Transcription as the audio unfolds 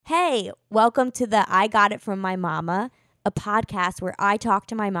Hey, welcome to the I Got It From My Mama, a podcast where I talk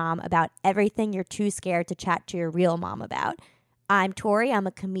to my mom about everything you're too scared to chat to your real mom about. I'm Tori. I'm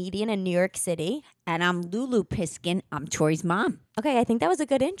a comedian in New York City. And I'm Lulu Piskin. I'm Tori's mom. Okay, I think that was a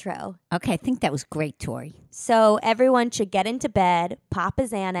good intro. Okay, I think that was great, Tori. So everyone should get into bed, pop a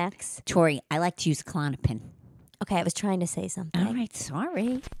Xanax. Tori, I like to use Klonopin. Okay, I was trying to say something. All right,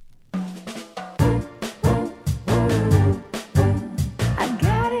 sorry.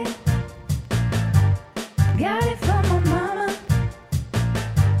 Got it from my mama.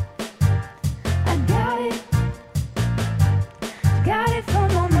 I got it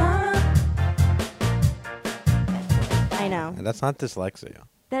from my mama. I know. That's not dyslexia.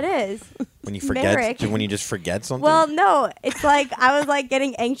 That is. When you forget, Merrick. when you just forget something. Well, no, it's like I was like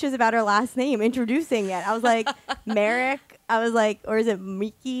getting anxious about her last name, introducing it. I was like, Marek. I was like, or is it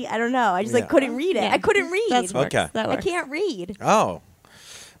Miki? I don't know. I just like couldn't read it. Yeah. I couldn't read. That's okay. That I works. can't read. Oh.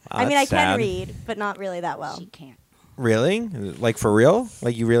 I mean, I That's can sad. read, but not really that well. She can't. Really? Like for real?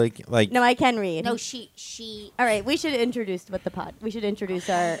 Like you really like? No, I can read. No, she. All right, we should introduce we should introduce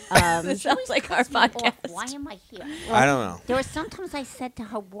our. This sounds like our Cuts me off. podcast. Why am I here? I don't know. There were sometimes I said to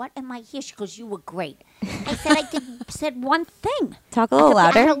her, "What am I here?" She goes, "You were great." I said, said one thing. Talk a little I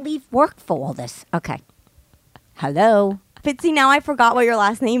louder. had to leave work for all this. Okay. Hello. But see, now I forgot what your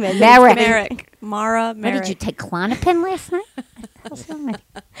last name is. Merrick. Merrick. Mara What, Merrick. did you take Klonopin last night?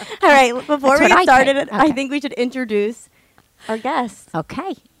 All right, before That's we what get I started, take. I Okay. think we should introduce our guests.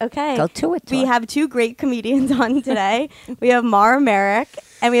 Okay. Okay. Go to it, We Tori. have two great comedians on today. We have Mara Merrick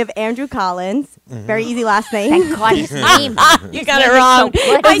and we have Andrew Collins. Very easy last name. Thank God his name. You got it wrong.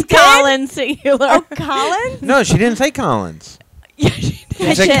 I It's did? Collin singular. Oh, Collins? No, she didn't say Collins. Yeah, she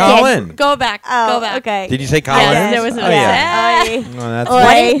She said did. Colin. Go back. Oh, Go back. okay. Did you say Collins? Yes, there was an oh, yeah. Oi. Well, that's Oi.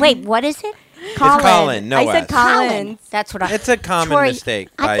 What is, wait, what is it? Colin. Colin, no I said S. Collins. That's what I. It's a common Tori, mistake.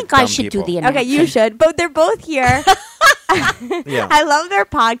 I by think I dumb should people. do the Okay, you should. But they're both here. Yeah. I love their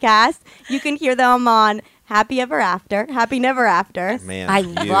podcast. You can hear them on Happy Ever After, Happy Never After. Man, I you-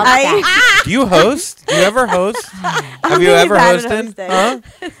 love that. Do you host? Do you ever host? Have you really ever bad at hosted? hosting.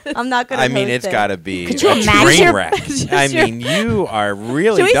 Huh? I'm not going to I mean, it's got to be Could you a imagine? train wreck. I mean, you are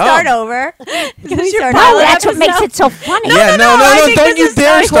really Should we dumb. start over? Can we start No, over? that's what makes it so funny. Yeah, no, I think don't this you is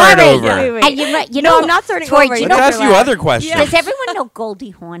dare starting. start Tori, over. Wait, wait. And you No, know, I'm not starting Tori, over. do you Let's know, ask you other questions. does everyone know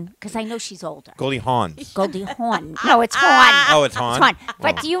Goldie Hawn? Because I know she's older. Goldie Hawns. Goldie Hawn. No, it's Hawn. Oh, it's Hawn? It's Hawn.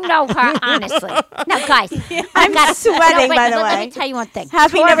 But do you know her, honestly? No, guys. I'm sweating, wait, by the let way. me tell you one thing.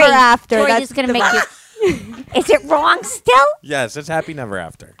 Happy Tori, Never After, Tori that's is going the to make you... Is it wrong still? Yes, it's Happy Never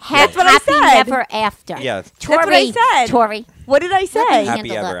After. That's what I Happy said. Never After. Yes. Tori, That's what I said. Tori, What did I say? Happy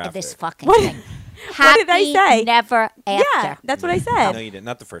handle Ever After. this fucking What- thing. what did I Happy say? Never After. Yeah, that's what I No, said. you didn't.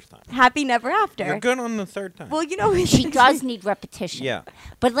 Not the first time. Happy Never After. You're good on the third time. Well, you know, She does need repetition. Yeah.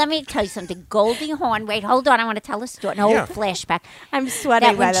 But let me tell you something. Goldie Hawn. Wait, hold on. I want to tell a story. No, Yeah. flashback. I'm sweating,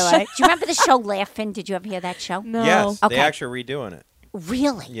 by when the she- way. Do you remember the show Laughing? Did you ever hear that show? No. Yes, Okay. they actually are redoing it.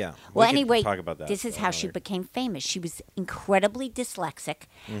 Really? Yeah. Well, We could anyway, talk about that this is for how she another- became famous. She was incredibly dyslexic,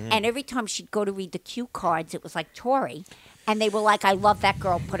 Mm-hmm. and every time she'd go to read the cue cards, it was like Tori, and they were like, "I love that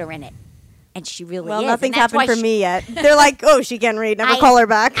girl. Put her in it." And she really Well, is. nothing's and that's happened why for me yet. They're like, oh, she can read. Never I- call her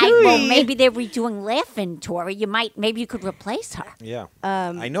back. well, maybe they're redoing Laughing, Tori. Maybe you could replace her. Yeah.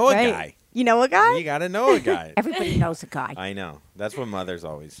 I know a right. guy. You know a guy? You got to know a guy. Everybody knows a guy. I know. That's what mothers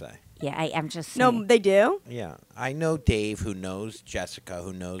always say. Yeah, I'm just No, saying. they do. Yeah. I know Dave, who knows Jessica,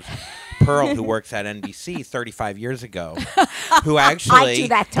 who knows Pearl, who works at NBC 35 years ago, who actually, do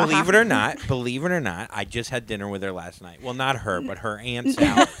that to believe her. it or not, I just had dinner with her last night. Well, not her, but her aunt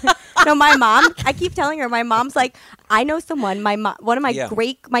Sally. No, my mom. I keep telling her. My mom's like, I know someone. One of my Yeah.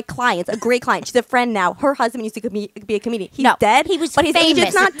 my clients, a great client. She's a friend now. Her husband used to be a comedian. He's No, dead. he was but his famous.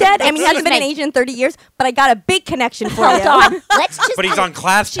 agent's not dead. I mean, he hasn't been an Excuse me. agent in 30 years. But I got a big connection for Hold you. on. Let's just. But he's on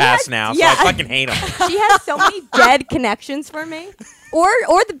Class Pass now, so yeah. I fucking hate him. She has so many dead connections for me. Or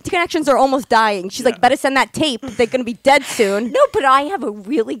the connections are almost dying. She's like, better send that tape. They're gonna be dead soon. No, but I have a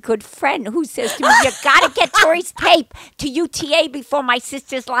really good friend who says to me, "You gotta get Tori's tape to UTA before my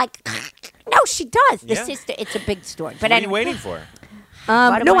sister's like." No, she does. The Yeah. sister. It's a big story. What But are anyway. you waiting for?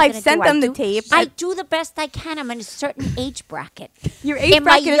 What am No, I I've gonna sent do? them I the do- tape. I do the best I can. I'm in a certain age bracket. Your age In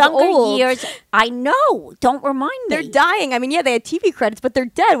my bracket is younger old. years, I know. Don't remind They're me. dying. I mean, yeah, they had TV credits, but they're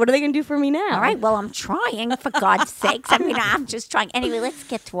dead. What are they gonna do for me now? All right. Well, I'm trying. For God's sakes. I mean, I'm just trying. Anyway, let's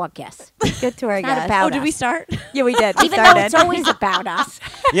get to our guest. Get to our It's not guest. about Oh, did we us. start? Yeah, we did. We Even though started. it's always about us.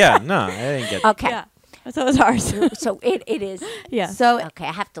 Yeah, no, I didn't get Okay. Yeah. So it was ours. So it is. Yeah. So Okay,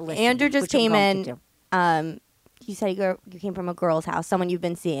 I have to listen. Andrew just which I'm came going to in. do. You said you came from a girl's house, someone you've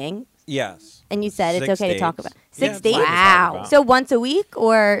been seeing. Yes. And you said it's 6 okay to talk dates. about Yeah, 6 it's dates. fine to talk Wow. about. So once a week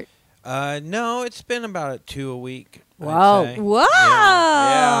or No, it's been about 2 a week. I'd Whoa. say. Whoa.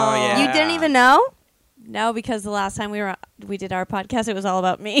 Yeah, you didn't even know? No, because the last time we did our podcast, it was all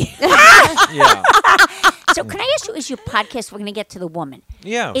about me. Yeah. So can I ask you, is your podcast, we're going to get to the woman.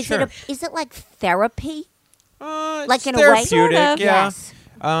 Yeah, Is sure. is it like therapy? It's like in a way? therapeutic, Sort of. yeah. Yes.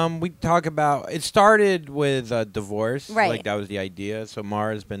 We talk about. It started with divorce, Right. Like that was the idea. So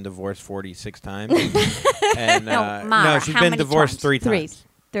Mara's been divorced 46 times, and No, Mara, she's how been many divorced times? 3 Three. times,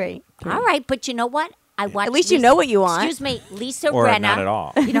 Three. All right, but you know what? I watched At least you know what you want. Excuse me, Lisa or Renner. not at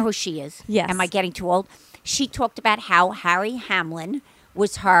all. You know who she is? Yes. Am I getting too old? She talked about how Harry Hamlin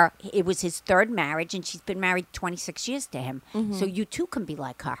was it was his third marriage, and she's been married 26 years to him. So you too can be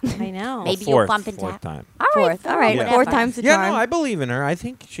like her. I know. Maybe Fourth, you'll bump into fourth her. time. All right, Fourth. All right. Yeah. Fourth time's the Yeah, charm. no, I believe in her. I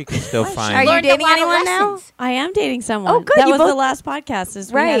think she can still find. Are you Learned a dating lot of anyone now? lessons. I am dating someone. Oh, good. That You was both- the last podcast.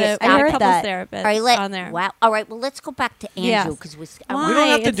 Is Right, we had I a heard couples that. therapist All right, on there. Wow. All right. Well, let's go back to Andrew Yes. because We don't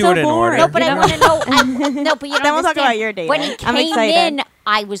have to It's do so it in order. boring. No, but You I know? want to know. No, but you don't Then we'll talk understand. about your dating. When he I'm came excited. in,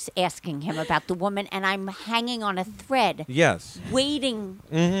 I was asking him about the woman, and I'm hanging on a thread, Yes. waiting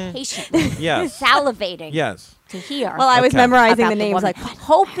Mhm. patiently, Yes. salivating Yes. to hear. Well, I was Okay. memorizing about the names woman, like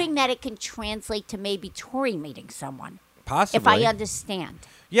hoping that it can translate to maybe Tori meeting someone. Possibly. If I understand.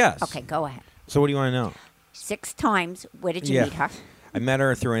 Yes. Okay, go ahead. So what do you want to know? 6 times. Where did you Yeah. meet her? I met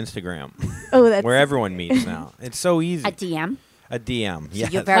her through Instagram, oh, that's where everyone meets now. It's so easy. A DM. A DM. So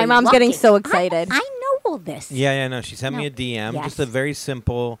Yes. you're very My mom's getting lucky. so excited. I know all this. Yeah, no. She sent me No. a DM, Yes. just a very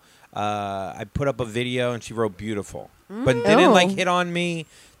simple. I put up a video and she wrote beautiful, but didn't Oh. like hit on me.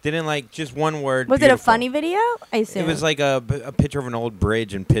 Didn't like just one word. Was it a beautiful. funny video? I assume It was like a picture of an old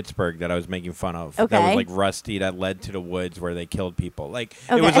bridge in Pittsburgh that I was making fun of. That Okay. was like rusty, that led to the woods where they killed people. Like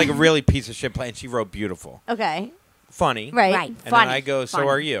it Okay. was like a really piece of shit play. And she wrote beautiful, okay, funny, right, Right. And Funny. then I go, so Funny.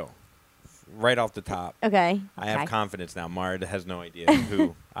 are you? Right off the top. okay. I have Okay. confidence now. Mara has no idea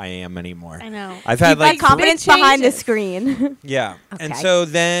who I am anymore. I know. I've had You've like got confidence Big behind the changes. screen. yeah, and Okay. so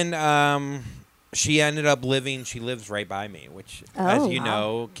then she ended up living. She lives right by me, which, as Oh. you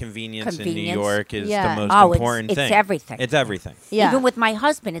know, convenience in New Convenience. York is Yeah. the most Oh, important it's thing. everything. It's everything. Yeah. Even with my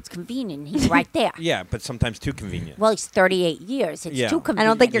husband, it's convenient. He's right there. Yeah, but sometimes too convenient. Well, he's 38 years. It's Yeah. too I convenient.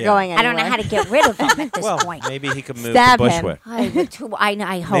 don't think you're Yeah. going I anywhere. don't know how to get rid of him at this well, point. maybe he could move Stab to him. Bushwick.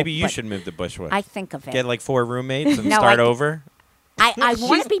 I hope. Maybe you but should move to Bushwick. I think of it. Get like 4 roommates and No, start I- over. I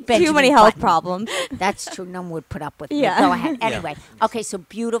want to be Benjamin Too many health Button. problems. That's true. No one would put up with me. Yeah. Go ahead. Yeah. Anyway. Okay, so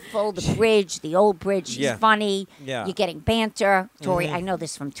beautiful. The bridge, the old bridge. She's Yeah. funny. Yeah. You're getting banter. Tori, Mhm. I know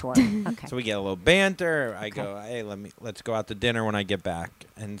this from Tori. Okay. So we get a little banter. I go, hey, let's go out to dinner when I get back.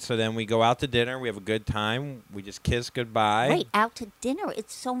 And so then we go out to dinner. We have a good time. We just kiss goodbye. Wait, out to dinner.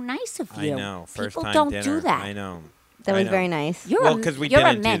 It's so nice of I you. know. First People time don't dinner. do that. I know. That I was know. very nice. You're Well, a, because we you're a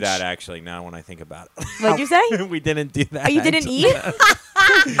didn't do mensch. that actually. Now when I think about it, What'd you say? we didn't do that. Oh, you didn't eat?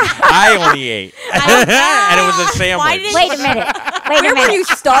 I only ate, and it was a sandwich. Why didn't Wait a minute. Wait a Where were minute. you,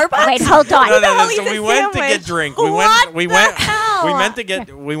 Starbucks? Wait, hold on. No, no, no. eats So a we went to sandwich? get drink. What We the went. hell?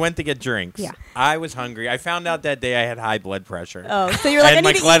 We went to get drinks. Yeah. I was hungry. I found out that day I had high blood pressure. Oh, so you're like, I and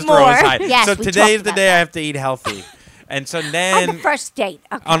my need to cholesterol eat more. was high. Yes, so we today's talked the about day that. I have to eat healthy. And so On the then first date.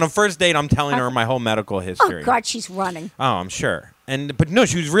 Okay. on the first date, I'm telling her my whole medical history. Oh, God, she's running. Oh, I'm sure. But no,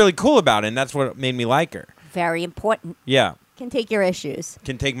 she was really cool about it, and that's what made me like her. Very important. Yeah, Can take your issues.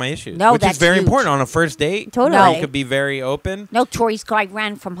 can take my issues, No, which is that's very huge. important on a first date. Totally. You could be very open. No, Tori's guy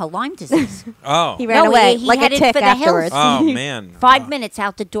ran from her Lyme disease. Oh, He ran No, away he like a headed tick for the hills. afterwards. oh man. 5 minutes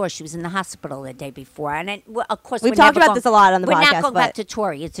out the door. She was in the hospital the day before. And then, well, of course, We've we're talked never about going- this a lot on the we're podcast, not going but- back to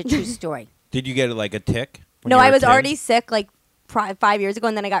Tori. It's a true story. Did you get like a tick? when No, you were I a was kid? already sick like 5 years ago,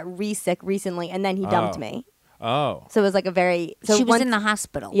 and then I got re-sick recently, and then he dumped Oh. me. Oh, So it was like a very. So she was once- in the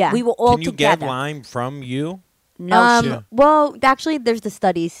hospital. Yeah. We were all can you together. get Lyme from you? No, Yeah. Well, actually, there's the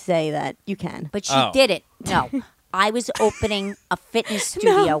studies say that you can. but she Oh. did it. No. I was opening a fitness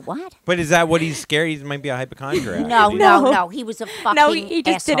studio. What? But is that what he's scared? He might be a hypochondriac. No, Is he? no, No. no. He was a fucking No, he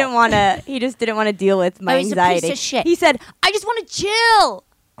just asshole. didn't want to. He just didn't want to deal with my Oh, he's a piece anxiety. of shit. He said, "I just want to chill."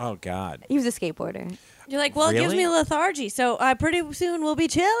 Oh God. He was a skateboarder. You're like, well, it gives Really? me lethargy, so pretty soon we'll be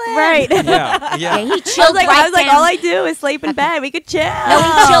chilling. Right. Yeah, Yeah, yeah. he I was chilled like, right down. all I do is sleep in bed. We could chill. No,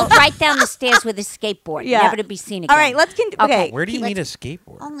 he chilled right down the stairs with his skateboard. Yeah. Never to be seen again. All right, let's okay. Where do you Let's- meet a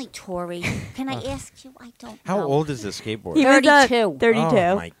skateboard? Only Tori. Can I ask you? I don't How know. old is this skateboard? He was 32. 32.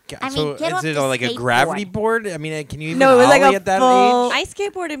 Oh my God. I mean, so get off is it the like a skateboard. gravity board? I mean, can you even No, it was like ollie a at that full- age? I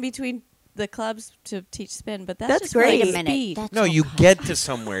skateboard in between the clubs to teach spin, but that's That's just great. like Wait a minute. speed. That's No, okay. you get to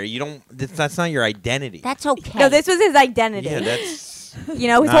somewhere. You don't. That's not your identity. That's okay. No, this was his identity. Yeah, that's. You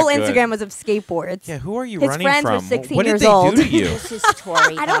know, his Not whole good. Instagram was of skateboards. Yeah, who are you His running friends were from? 16 what did years they old. do to you? This is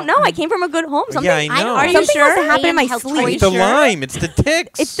Tori. I don't know. I came from a good home. Something, Yeah, I know. Are you something sure? must have happened in my How sleep. It's the lime. It's the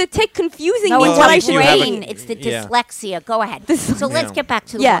ticks. It's the tick confusing No, me it's what at I the least you have a- brain. It's the Yeah. dyslexia. Go ahead. So let's Yeah. get back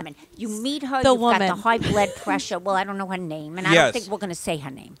to the Yeah. woman. You meet her. The You've got woman. the high blood pressure. Well, I don't know her name, and I Yes. don't think we're going to say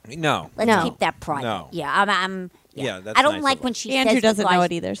her name. No. Let's No. keep that private. No. Yeah, I'm. Yeah, that's I don't nice like of when us. she Andrew says doesn't the know guys-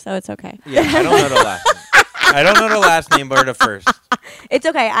 it either, so it's okay. Yeah, I don't know the last name. I don't know the last name or the first. It's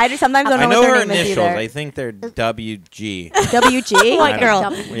okay. I just sometimes don't I know know what her their name is initials. either. I think they're WG. WG. White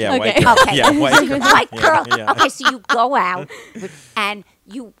girl. Yeah, white Okay. girl. Okay. Yeah, white girl. White girl. Yeah. Okay, so you go out and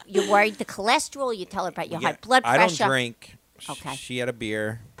you're worried the cholesterol. You tell her about your Yeah, high blood I pressure. don't drink. Okay. She had a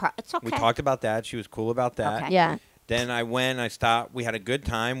beer. It's okay. We talked about that. She was cool about that. Okay. Yeah. Then I went. I stopped. We had a good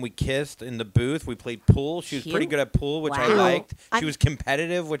time. We kissed in the booth. We played pool. She was pretty Cute. good at pool, which I Wow. liked. She I'm- was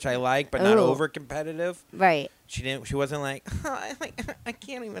competitive, which I liked, but not Ooh. over competitive. Right. She didn't. She wasn't like, I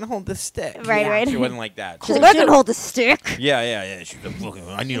can't even hold the stick. Right, right. She wasn't like that. She's like, I can hold the stick. Yeah. She's like, look,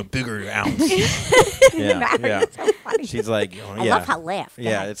 I need a bigger ounce. yeah. She's like, oh, I yeah. love her laugh. Go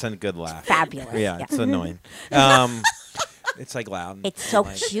Yeah, ahead. it's a good laugh. Fabulous. Yeah, Yeah. it's annoying. It's like loud. It's so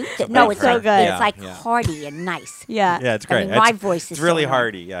Like- cute. No, it's so like good. it's like Yeah. hearty and nice. Yeah. Yeah, it's I great. mean, my It's- voice is It's really so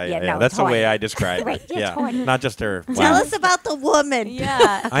hearty. Yeah. no, That's it's the way hearty. I describe Right, it. yeah, it's Yeah, hearty. not just her. Tell laugh. us about the woman.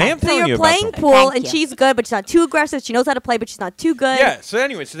 Yeah. I am So telling you you're about playing the- pool, Thank and you. she's good, but she's not too aggressive. She knows how to play, but she's not too good. Yeah. So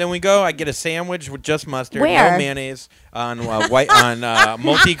anyway, so then we go. I get a sandwich with just mustard, Where? no mayonnaise, on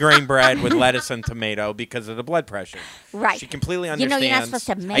multi-grain bread with lettuce and tomato because of the blood pressure. Right. She completely You understands. know, you're not supposed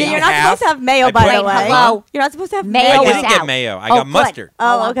to have I mayo. Yeah, eat you're not half. supposed to have mayo, I by put- the way. Hello? You're not supposed to have Mayo I mayo. is didn't get out. mayo. I Oh, got good. mustard.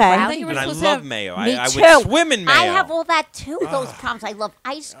 Oh, I'm okay. proud I of thought you were And I supposed to love have- mayo. Me I too. would swim in mayo. I have all that too. Those problems. I love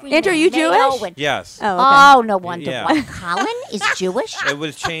ice cream. Andrew, and you mayo Jewish? and- Yes. Oh, okay. Oh, no wonder. Yeah. Why. Colin is Jewish. It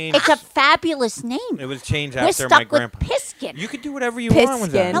was changed. It's a fabulous name. It was changed We're after stuck my grandpa. with Piskin. You could do whatever you want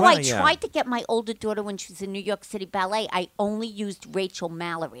with that. Piskin. No, Wow, I yeah. tried to get my older daughter when she was in New York City Ballet. I only used Rachel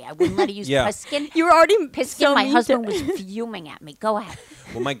Mallory. I wouldn't let her use Yeah. Piskin. You were already Piskin, so my mean husband to- was fuming at me. Go ahead.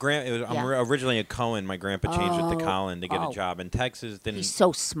 Well, I'm Yeah. originally a Cohen. My grandpa changed it to Oh, Collin to get oh. a job in Texas. Didn't He's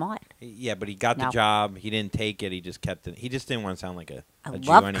so smart. Yeah, but he got No. the job. He didn't take it. He just kept it. He just didn't want to sound like a I Jew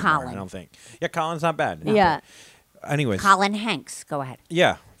love anymore. Collin. I don't think. Yeah, Collin's not bad. Yeah. Anyways. Colin Hanks. Go ahead.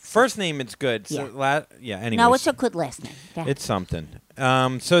 Yeah. First name, it's good. So anyways. No, it's a good last name. Go ahead. It's something.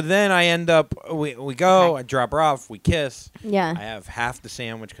 So then I end up. We go. Okay. I drop her off. We kiss. Yeah. I have half the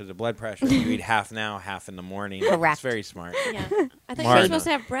sandwich because of blood pressure. You eat half now, half in the morning. Correct. It's very smart. Yeah. I thought you Mark. were supposed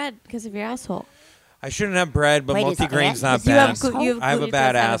to have bread because of your asshole. I shouldn't have bread, but Wait, is multigrain's that- not is you bad. have glu- you have I have glu- a you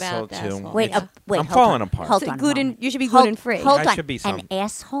bad does have a asshole bad too. asshole. Wait, It's- wait. I'm hold falling on. apart. Hold So on. a gluten. moment. You should be Hold- gluten free. Hold I on. should be Oh, An some.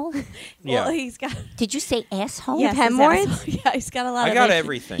 asshole? Yeah. Well, he's got. Did you say asshole? You have his hemorrhoids? asshole. Yeah, he's got a lot I of got issues.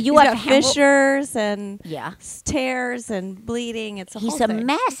 everything. You He's have got fissures and Yeah. tears and bleeding. It's a He's whole a thing.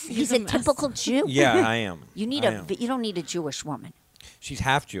 mess. He's a mess. typical Jew. Yeah, I am. You need I a. am. You don't need a Jewish woman. She's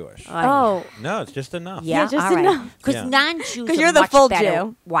half Jewish. Oh. No, it's just enough. Yeah, just all right. enough. Because Yeah. non-Jews 'Cause are you're the much full better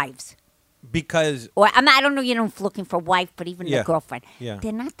Jew. wives. Because Or I don't know. You don't looking for a wife, but even Yeah. the girlfriend. Yeah.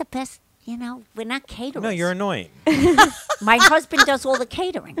 They're not the best. You know, we're not caterers. no, you're annoying. My husband does all the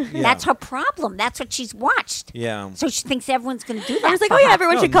catering. That's her problem. That's what she's watched. Yeah. So she thinks everyone's going to do that. I was like, for oh yeah, her.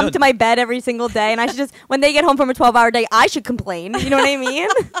 everyone No, should come no. to my bed every single day, and I should just when they get home from a 12-hour day, I should complain. You know what I mean?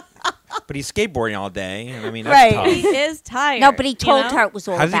 But he's skateboarding all day. And I mean, that's Right. tough. He is tired. No, but he you told know? her it was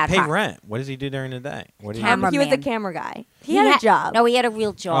all How does he about pay her. rent? What does he do during the day? What do you Camera- He was a man. camera guy. He had a job. No, he had a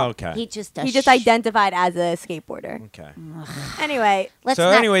real job. Oh, okay. He just does He just sh- identified as a skateboarder. Okay. Anyway, Let's So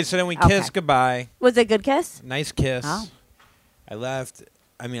not- anyway, so then we Okay. kiss goodbye. was it a good kiss? Nice kiss. Oh. I left.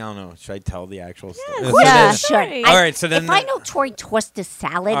 I mean, I don't know. Should I tell the actual story? Yes. So Yeah. then- Should. Sorry. All right, so then if I know Tori twists a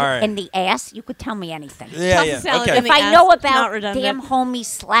salad All right. in the ass, you could tell me anything. Yeah, Toss yeah. the salad Okay. in If the I ass, know not about redundant. damn homie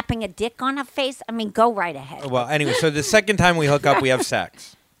slapping a dick on her face, I mean, go right ahead. Well, anyway, so the second time we hook up, we have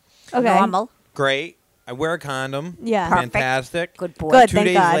sex. Okay. Normal. Great. I wear a condom. Yeah. Perfect. Fantastic. Good boy. Good. 2 thank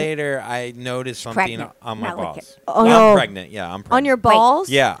days God. later, I noticed something Pregnant. on my Not like balls. it. Oh, Yeah, no. I'm pregnant. Yeah, I'm pregnant. On your balls?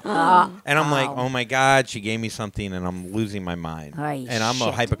 Yeah. Uh, And I'm like, oh. oh my God, she gave me something and I'm losing my mind. Ay, and I'm a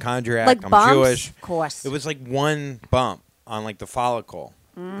shit. hypochondriac. Like I'm bumps? Jewish. Of course. It was like one bump on like the follicle.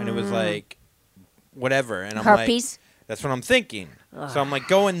 And it was like, whatever. And I'm Herpes. like, that's what I'm thinking. So I'm like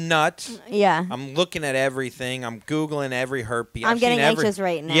going nuts. Yeah. I'm looking at everything. I'm Googling every herpes. I'm I've getting seen every- anxious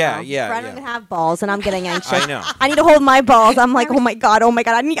right now. Yeah, I yeah. don't even have balls, and I'm getting anxious. I know. I need to hold my balls. I'm like, oh my god.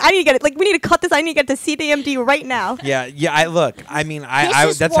 I need to get it. Like, we need to cut this. I need to get to CDMD right now. Yeah, yeah. I look. I mean,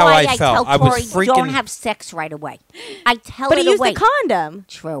 This is that's how why I felt. Tell I Tori, was freaking. don't have sex right away. I tell But her he to used wait. a condom.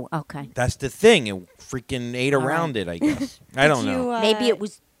 True. Okay. That's the thing. It freaking ate All right. around it. I guess. I don't Did know. you, Maybe it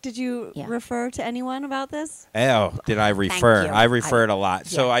was Did you Yeah. refer to anyone about this? Oh, did I refer? you. I referred a lot.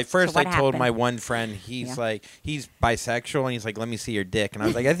 So yeah. I first So I what told happened? my one friend, he's Yeah. like, he's bisexual, and he's like, let me see your dick. And I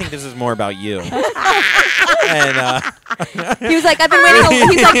was like, I think this is more about you. And He was like, I've been waiting.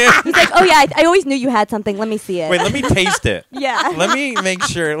 He's like, oh yeah, I always knew you had something. Let me see it. wait, let me taste it. Yeah. Let me make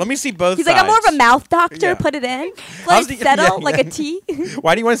sure. Let me see both He's sides. like, I'm more of a mouth doctor. Yeah. Put it in. How's Like the- settle yeah, like yeah. a T.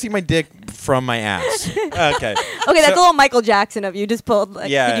 Why do you want to see my dick from my ass? Okay. Okay, that's So- a little Michael Jackson of you. Just pulled. Like,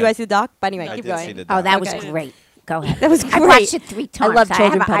 Yeah. Did you guys see the doc? But anyway, I keep did going. see the Oh, doc. that was Okay. great. Go ahead. That was I great. watched it 3 times. I love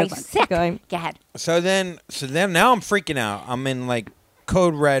children I'm pedophiles. sick. Keep going. Go ahead. So then now I'm freaking out. I'm in like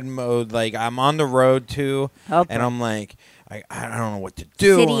code red mode. Like I'm on the road too, Oh, and boy. I'm like, I don't know what to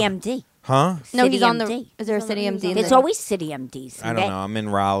do. City MD. Huh? No, City he's on the. MD. Is there a city MD? in There's there? always City MDs. I don't know. I'm in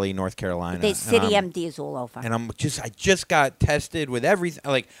Raleigh, North Carolina. The and City I'm- MD is all over. And I just got tested with everything.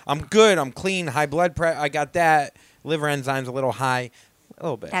 Like I'm good. I'm clean. High blood pressure. I got that. Liver enzymes a little high, a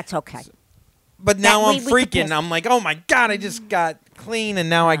little bit. That's okay. But now I'm we could freaking. test- I'm like, oh my god, I just got clean, and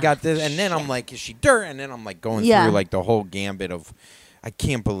now I got this. And then I'm like, is she dirt? And then I'm like going Yeah. through like the whole gambit of, I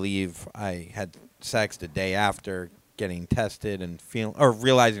can't believe I had sex the day after getting tested and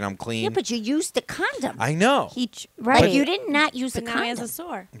realizing I'm clean. Yeah, but you used the condom. I know. Right. But you did not use But the now he condom. has a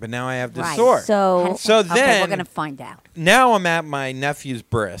sore. But now I have this Right. sore. So So okay, then we're gonna find out. now I'm at my nephew's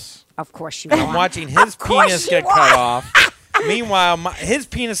bris. Of course you I'm are. watching his course penis you get are. cut off. Meanwhile, his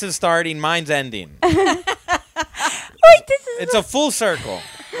penis is starting, mine's ending. Wait, this is It's a full circle.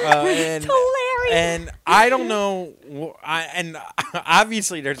 And, hilarious. And I don't know. And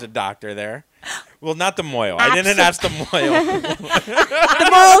obviously, there's a doctor there. Well, not the Moyle. I didn't ask the Moyle. the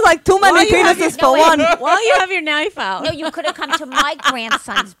moral's like too many Why you have penises your- for no, one. While you have your knife out. No, you could have come to my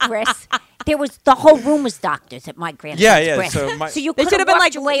grandson's bris. There was the whole room was doctors at my grandson's Yeah. bris. So you They could should have been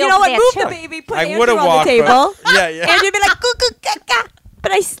like, your way you know over what? there Move too. the baby. Put I Andrew would have on walked. the table. Yeah. And you'd be like, cuckoo, caca.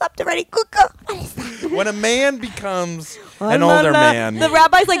 But I slept already, cuckoo. What is that? When a man becomes an older man. The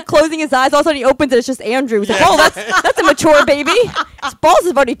rabbi's like closing his eyes. All of a sudden he opens it. It's just Andrew. He's like, oh, that's a mature baby. His balls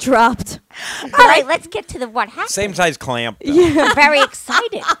have already dropped. All right, let's get to the what happened. Same size clamp. Though. I'm very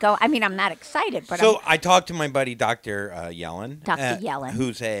excited. I'm not excited, but So I talked to my buddy Dr. Yellen, Dr. Yellen.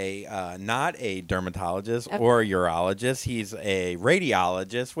 who's a not a dermatologist or a urologist. He's a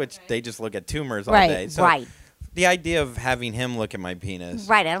radiologist, which they just look at tumors all Right, day. So right. the idea of having him look at my penis.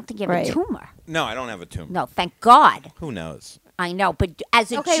 right. I don't think you have Right. a tumor. No, I don't have a tumor. No, thank God. Who knows? I know, but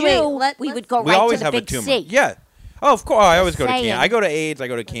as a Okay, Jew, wait, we let's- would go We right always to the have a big tumor. C. Yeah. Oh, of course. I always go to Saying. cancer. I go to AIDS. I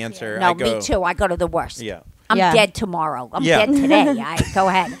go to cancer. No, I go, me too. I go to the worst. Yeah. I'm Yeah. dead tomorrow. I'm Yeah. dead today. Go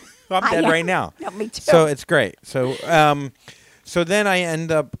ahead. I'm dead right now. No, me too. So it's great. So then I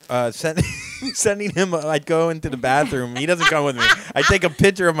end up sending him. I'd go into the bathroom. He doesn't come with me. I take a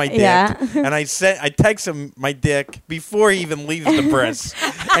picture of my dick Yeah. and I text him my dick before he even leaves the bris.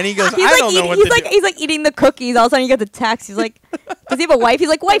 And he goes, He's I like don't know eating, what he's to like do. he's like eating the cookies. All of a sudden you get the text. He's like, does he have a wife? He's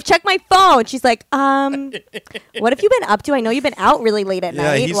like, wife, check my phone. She's like, what have you been up to? I know you've been out really late at Yeah,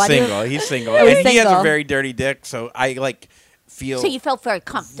 night. he's Why do you-" single. He's single. Oh, he's And he has a single. very dirty dick. So I feel. So you felt very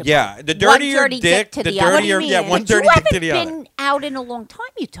comfortable. Yeah, the One dirtier dirty dick to the the other. dirtier. What do you Yeah, mean? one But you dirty dick to haven't the other. been out in a long time.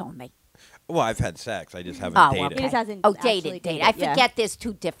 You told me. Well, I've had sex. I just haven't Oh, dated. okay. He just hasn't Oh, actually dated. dated, I yeah. forget there's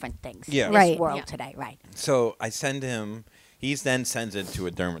two different things. Yeah. in this Right. world Yeah. today. Right. So I send him. He then sends it to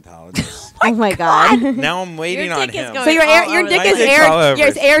a dermatologist. Oh my god. Now I'm waiting Your on dick is him. going- So your all your over dick the is place. It's all over.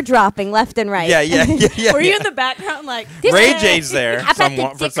 air airdropping left and right. Yeah. Were you in the background like Ray J's there How about the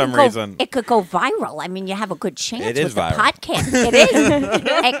somewhat, for dick some could go- reason. It could go viral. I mean, you have a good chance It with is the viral. podcast. It is.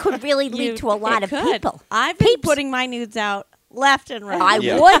 It could really lead to a lot It of could. people. I've been Peeps. putting my nudes out left and right. I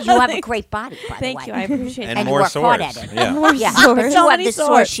Yeah. would. You have a great body, by Thank the you. way. I appreciate And that. you more work hard sores. at it. Yeah. More Yeah, sores. but So you have many the source.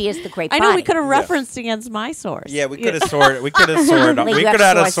 sores. She is the great I body. know we could have referenced against my source. Yeah, we could have sword. We could have sword. Wait, We you could have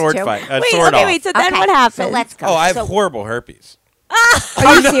have had a swords sword too? fight. A Wait, sword okay, off. wait. So then Okay, what happened? So let's go. Oh, I have So- horrible herpes.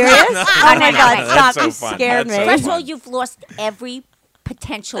 Are you serious? Oh my no, god! no, Stop! that's so You fun. scared That's me. so First of all, fun. you've lost every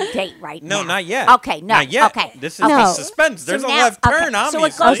potential date right now. No, not yet. Okay, no. Not yet. Okay. This is No. the suspense. There's So a now- left okay, turn, So obviously.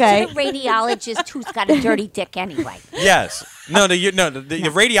 it goes Okay. to the radiologist who's got a dirty dick anyway. Yes. No, the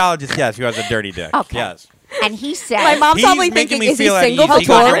radiologist, yes, who has a dirty dick. Okay. Yes. And he said, My mom's He's probably making thinking, me is he feel at single ease. He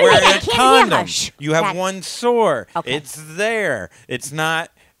goes, before? "You're wearing I a can't hear condom. her. Shh. You have That- one sore. Okay. It's there. It's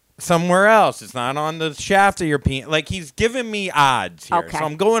not somewhere else. It's not on the shaft of your penis. Like, he's giving me odds here. Okay. So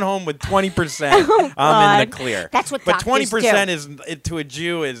I'm going home with 20%. I'm in the clear. That's what But doctors 20% do. is to a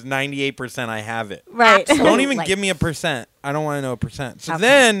Jew is 98% I have it. Right. Absolutely. Don't even give me a percent. I don't want to know a percent. So Okay.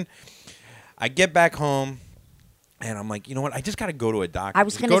 then I get back home. And I'm like, you know what? I just got to go to a doctor. I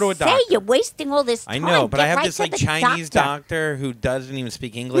was Just going go to a to say, doctor. you're wasting all this I time. know, but I Get have right this to like the Chinese doctor who doesn't even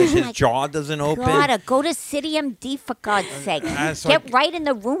speak English. His my jaw doesn't open. Gotta go to City MD for God's sake. so Get I- right in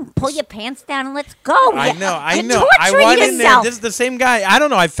the room, pull your pants down, and let's go. I know. You're I torturing went in there. yourself. This is the same guy. I don't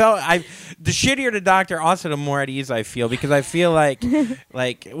know. The shittier the doctor, also the more at ease I feel because I feel like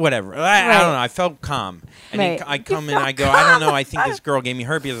whatever. I don't know. I felt calm. And Right. I come in. I go. I don't know. I think this girl gave me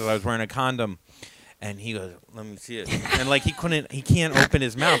herpes because I was wearing a condom. And he goes, let me see it. And like he can't open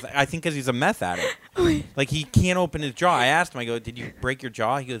his mouth. I think because he's a meth addict. Like he can't open his jaw. I asked him, I go, did you break your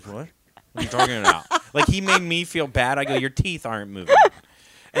jaw? He goes, what? What are you talking about? Like he made me feel bad. I go, your teeth aren't moving.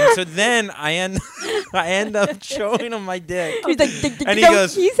 And so then I end up showing him my dick. He's like, And he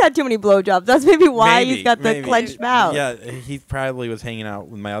goes, he's had too many blowjobs. That's maybe why Maybe, he's got the maybe. clenched mouth. Yeah, he probably was hanging out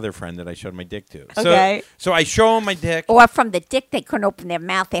with my other friend that I showed my dick to. Okay. So I show him my dick. Or from the dick, they couldn't open their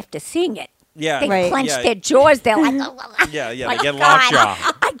mouth after seeing it. Yeah. They Right. clench yeah. their jaws. They're like, Yeah, yeah, like, they get God,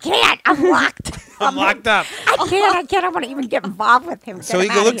 lockjaw. I can't. I'm locked. I'm locked up. I can't. I want to even get involved with him. So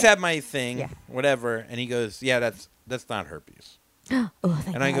Get he him looks outta at my thing, Yeah. whatever, and he goes, yeah, that's not herpes. Oh,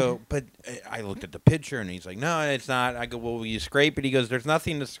 thank And I God. go, but I looked at the picture, and he's like, no, it's not. I go, well, will you scrape it? He goes, there's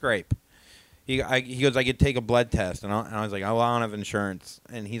nothing to scrape. He goes, I could take a blood test. And I was like, oh, I don't have insurance.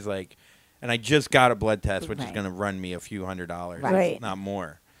 And he's like, and I just got a blood test, which is Right. going to run me a few $100s, Right. not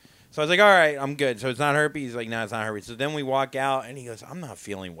more. So I was like, all right, I'm good. So it's not herpes? He's like, no, it's not herpes. So then we walk out, and he goes, I'm not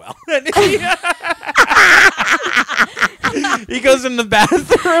feeling well. He goes in the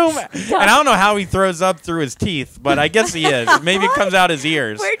bathroom, and I don't know how he throws up through his teeth, but I guess he is. Maybe it comes out his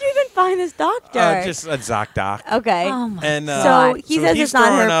ears. Where'd you even find this doctor? Just a Zocdoc. Okay. Oh my And So he says he's it's not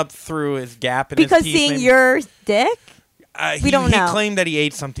throwing herp- up through his gap in because his teeth. seeing maybe. your dick? He don't know. claimed that he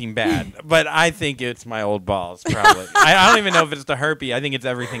ate something bad, but I think it's my old balls, probably. I don't even know if it's the herpes. I think it's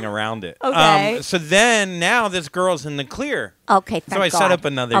everything around it. Okay. So then, now this girl's in the clear. Okay, thank So I God. set up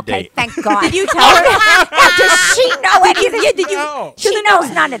another okay, date. thank God. Did you tell her? Does she know anything? Yeah, did you? No. She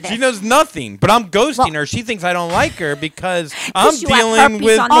knows none of this. She knows nothing, but I'm ghosting Well- her. She thinks I don't like her because I'm you have dealing herpes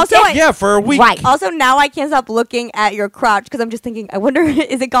with on the Also, dick. yeah for a week. Right. Also, now I can't stop looking at your crotch because I'm just thinking, I wonder,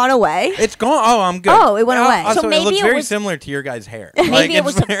 is it gone away? It's gone. Oh, I'm good. Oh, it went away. Also, So it maybe looks it very was- similar to your guys' hair. Maybe Like, it it's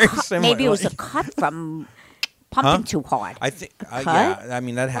was a very cut. similar. Maybe it was a Like- cut from pumping too hard. I think, Cut? yeah. I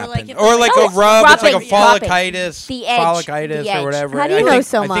mean that happens, if or it's like like- a rub. It's like a rubbing, rubbing. follicitis, The edge, follicitis the or edge. whatever. How do you I know think,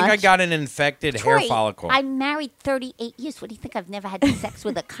 so I think I much? got an infected hair Troy, follicle. I'm married 38 years. What do you think? I've never had sex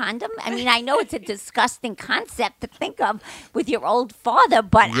with a condom? I mean, I know it's a disgusting concept to think of with your old father,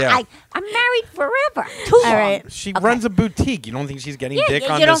 but Yeah. I'm married forever. Too long. All right. She Okay. runs a boutique. You don't think she's getting Yeah, dick you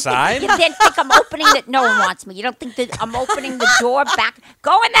on don't the think, side? You didn't think I'm opening that? No one wants me. You don't think that I'm opening the door back?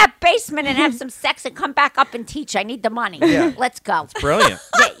 Go in that basement and have some sex and come back up and teach. I need the money. Yeah. Let's go. Brilliant.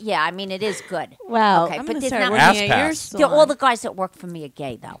 Yeah, I mean, it is good. Wow. Okay, I'm but gonna there's start not. working Ass at pass. your All salon. the guys that work for me are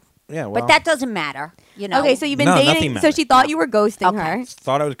gay, though. Yeah, well, But that doesn't matter. You know. Okay, so you've been No, nothing dating. So matters. she thought you were ghosting Okay. her.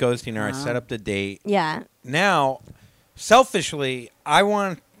 thought I was ghosting her. I set up the date. Yeah. Now, selfishly, I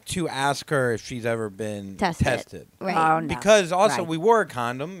want to ask her if she's ever been Tested. tested. Right. Oh, no. Because also Right. we wore a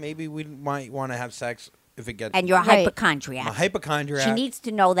condom. Maybe we might want to have sex if it gets. And you're a Right. hypochondriac. I'm a hypochondriac. She needs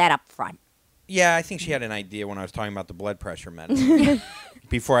to know that up front. Yeah, I think she had an idea when I was talking about the blood pressure medicine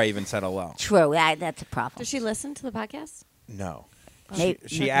before I even said hello. True. That's a problem. Does she listen to the podcast? No. Maybe-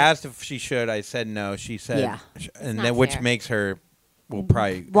 She asked if she should. I said no. She said, Yeah. and not then which fair. makes her will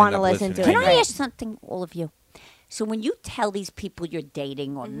probably Wanna end up listen listening to it. Can I Right. ask something, all of you? So when you tell these people you're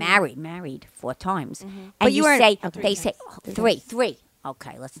dating or married 4 times, and But you you weren't- say, okay. they say, three.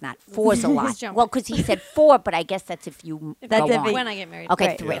 Okay, let's not. 4's a lot. jumping. Well, because he said 4, but I guess that's if you That's go if on. it- When I get married. Okay,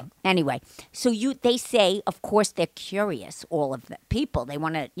 Right. 3. Yeah. Anyway, so they say, of course, they're curious. All of the people, they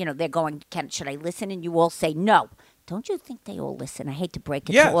want to, they're going. Should I listen? And you all say no. Don't you think they all listen? I hate to break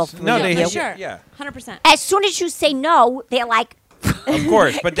it to all Yes. 3 No, of they you. have- Sure. Yeah. 100%. As soon as you say no, they're like, Of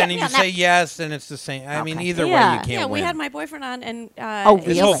course, but then Get if me you on say that- yes, then it's the same. I mean, Okay. either way, Yeah. you can't Yeah, win. we had my boyfriend on, and Oh,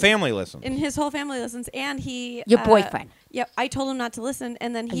 His whole really? family listens. and his whole family listens, and he Your boyfriend. Yep, I told him not to listen,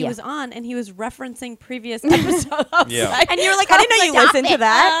 and then he Yeah. was on, and he was referencing previous episodes. Yeah. And you're like, I didn't know you listened to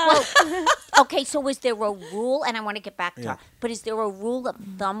that. Well, okay, so is there a rule, and I want to get back to Yeah. her, but is there a rule of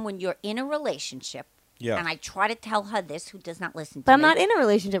thumb when you're in a relationship, Yeah. and I try to tell her this, who does not listen to But I'm me. not in a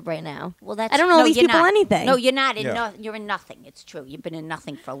relationship right now. Well, that's I don't know no, these you're people not. anything. No, you're not. Yeah. You're in nothing. It's true. You've been in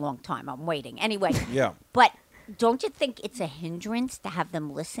nothing for a long time. I'm waiting. Anyway, Yeah. but don't you think it's a hindrance to have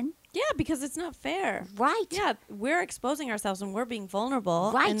them listen? Yeah, because it's not fair. Right. Yeah, we're exposing ourselves and we're being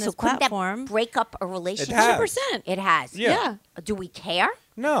vulnerable Right. in this So couldn't platform. that break up a relationship? has. 100%. It has. Yeah. Yeah. Do we care?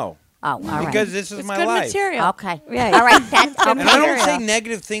 No. Oh, all right. Because this is It's my good life. material. Okay. Right. All right. That's good And I don't material. say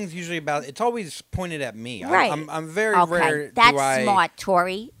negative things usually about. It's always pointed at me. Right. I'm very okay. rare. That's do I smart,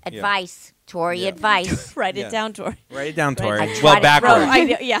 Tori. Advice. Tori, Yeah. advice. Write Yeah. it down, Tori. Write it down, Right. Tori. I Well, tried it. backwards. I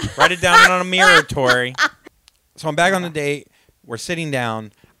know, yeah. Write it down on a mirror, Tori. So I'm back on the date. We're sitting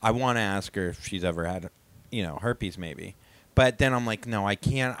down. I want to ask her if she's ever had, herpes, maybe. But then I'm like, no, I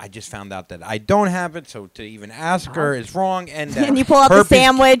can't. I just found out that I don't have it, so to even ask her is wrong. And And you pull out the herpes-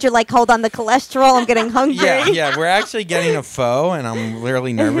 sandwich. You're like, hold on, the cholesterol. I'm getting hungry. Yeah. We're actually getting a pho, and I'm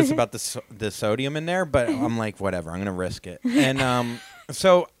really nervous about the sodium in there. But I'm like, whatever. I'm gonna risk it. And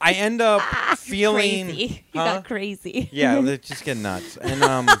so I end up feeling. Crazy. You Huh? got crazy. Yeah, let's just get nuts. And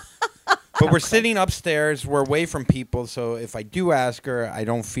but we're sitting upstairs. We're away from people, so if I do ask her, I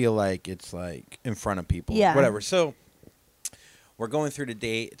don't feel like it's like in front of people. Yeah. Whatever. So we're going through the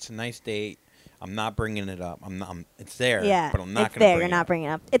date. It's a nice date. I'm not bringing it up. It's there. Yeah, But I'm not it's going to there. bring You're it not up. bringing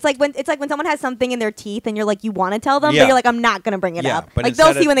it up. It's like when someone has something in their teeth and you're like, you want to tell them, Yeah. but you're like, I'm not gonna bring it Yeah, up. but Like they'll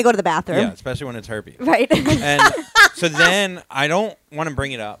instead see of- when they go to the bathroom. Yeah, especially when it's herpes. Right. And so then I don't want to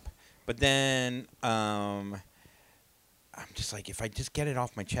bring it up, but then I'm just like, if I just get it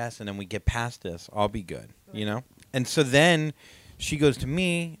off my chest and then we get past this, I'll be good, And so then she goes to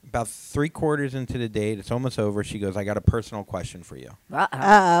me about 3/4 into the date. It's almost over. She goes, I got a personal question for you.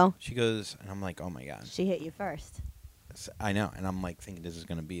 Uh-oh. She goes, and I'm like, oh my God. She hit you first. I know. And I'm like thinking this is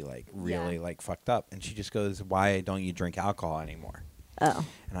going to be like really like fucked up. And she just goes, why don't you drink alcohol anymore? Oh.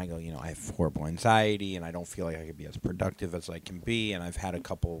 And I go, I have horrible anxiety and I don't feel like I could be as productive as I can be. And I've had a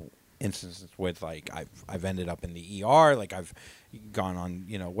couple instances with like I've ended up in the ER, like I've gone on,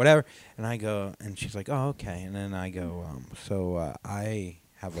 whatever. And I go, and she's like, oh, okay. And then I go, I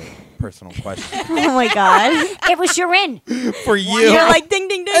have a personal question Oh my God. It was your in. for you. You're like ding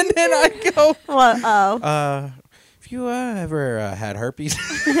ding ding. And then I go, Well, oh. have you ever had herpes?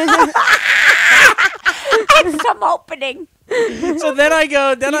 That's some opening. So then I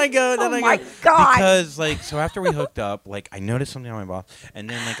go, Oh my God. Because so after we hooked up, like I noticed something on my boss, and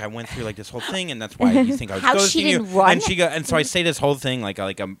then like I went through like this whole thing, and that's why you think I was How ghosting she you. didn't run? And she go, and so I say this whole thing like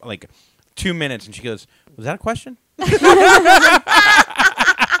 2 minutes, and she goes, "Was that a question?"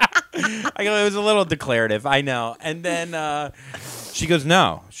 I go, it was a little declarative, I know. And then she goes,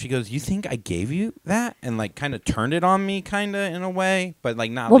 no. She goes, you think I gave you that? And like kind of turned it on me kind of in a way, but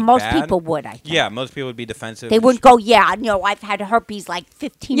like not Well, like most bad. people would, I think. Yeah, most people would be defensive. They wouldn't go, yeah, no, I've had herpes like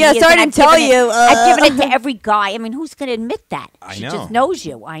 15 Yeah, years. sorry and to I've tell given you, I've given it to every guy. I mean, who's going to admit that? I she know. just knows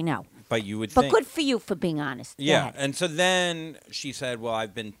you. I know. But you would But think. good for you for being honest. Go Yeah, ahead. and so then she said, well,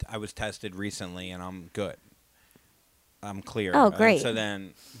 I was tested recently and I'm good. I'm clear. Oh, And great. so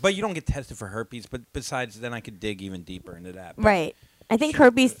then, but you don't get tested for herpes, but besides, then I could dig even deeper into that. But Right. I think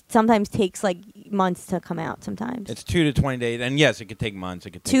herpes sometimes takes like months to come out sometimes. It's 2 to 20 days, and yes, it could take months.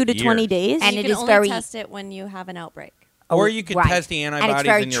 It could take 2 to 20 years. days. And you it can is only very- test it when you have an outbreak. Or you could Right. test the And it's antibodies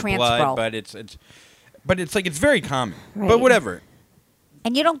very in your transferable. blood, but it's like it's very common. Right. But whatever.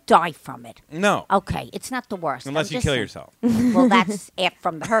 And you don't die from it. No, Okay, it's not the worst. unless I'm you just kill saying. yourself. Well, that's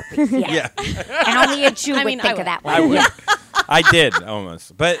from the herpes. Yeah. Yeah, And only a Jew I would mean, think I of that I one. would. I did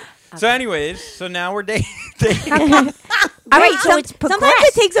almost. But so, anyways, so now we're dating. All right, so it's Sometimes progressed.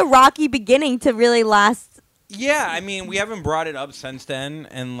 it takes a rocky beginning to really last. Yeah, I mean, we haven't brought it up since then,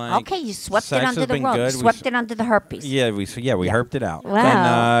 and like. Okay, you swept sex it under has the been rug. good. Swept it under the herpes. Yeah, we herped it out.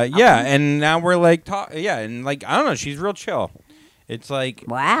 Wow. And and now we're like and like I don't know, she's real chill. It's like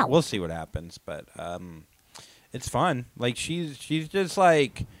Wow. we'll see what happens, but it's fun. Like she's just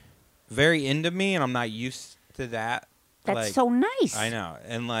like very into me, and I'm not used to that. That's like, so nice. I know,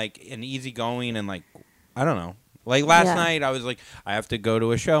 and like and easygoing, and like I don't know. Like last Yeah. night, I was like, I have to go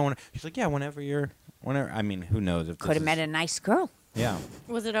to a show, and she's like, yeah, whenever. I mean, who knows if Could have this met is- a nice girl. Yeah,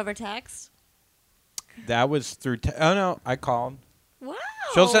 Was it over text? that was through. Oh no, I called. Wow.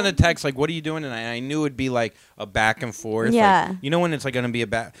 She'll send a text like, "What are you doing?" And I knew it'd be like a back and forth. like, Yeah. you know when it's like gonna be a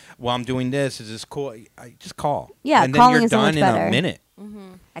back. Well, I'm doing this. Is this cool? I just call. Yeah, and then calling you're is so much done in better. a minute.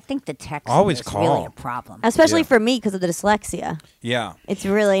 I think the text Always is call. really a problem. Especially Yeah. for me because of the dyslexia. Yeah. It's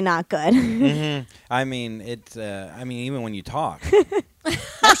really not good. I mean, it's. I mean, even when you talk,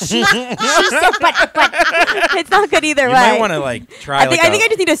 She said, but It's not good either you way. might want to like try. I think I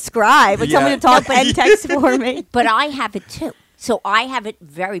just need a scribe, like Yeah. someone to talk and text for me. but I have it too. So I have it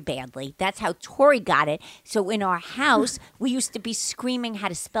very badly. That's how Tori got it. So in our house, we used to be screaming how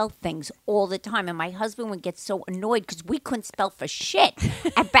to spell things all the time. And my husband would get so annoyed because we couldn't spell for shit.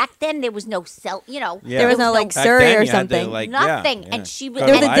 And back then, there was no Yeah. There was no, like, Back Surrey then or you had to, something. like, nothing. yeah, And yeah. she Go would. to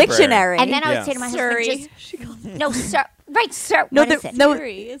There was the a library. dictionary. And then I would Yeah. say to my Surrey. husband, just, no, sir. Right, sir. No, what is it? no,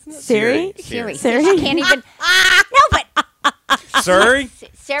 Siri, isn't it? Siri? Siri. Siri? She can't even. No, but Surrey.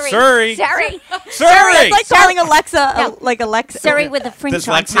 Siri. Siri. Siri. Siri. It's like calling Alexa, like Alexa. Siri with a French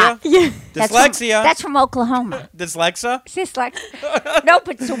on Dyslexia? top. Yeah. Dyslexia. That's from Oklahoma. Dyslexia. Dyslexia. No,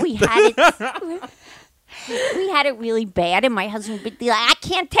 but so we had it. We had it really bad, and my husband would be like, "I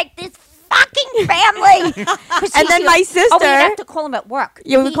can't take this fucking family." And then my sister. Oh, we'd have to call him at work.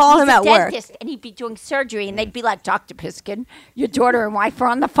 Yeah, we would call him he's a at work. dentist, and he'd be doing surgery, and they'd be like, "Dr. Piskin, your daughter and wife are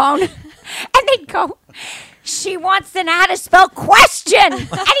on the phone," and they'd go, "She wants to know how to spell question," and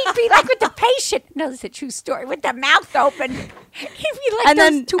he'd be like with the patient. No, this is a true story. With the mouth open, he'd be like,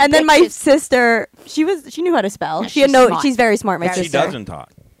 and then my bitches. sister, she knew how to spell. Yeah, she had she's no. smart. She's very smart. My Very She sister. doesn't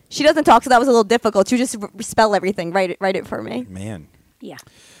talk. She doesn't talk, so that was a little difficult. She would just spell everything. Write it for me. Man. Yeah.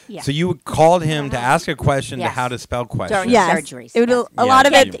 Yeah. So you called him to ask a question to Yes. how to spell question. During Yes. surgeries. It would yes. a Yeah, lot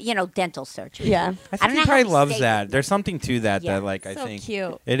of yeah. it. You know, dental surgery. Yeah. I I think don't he know how probably he loves stayed that. with There's something to that Yeah. that like I So think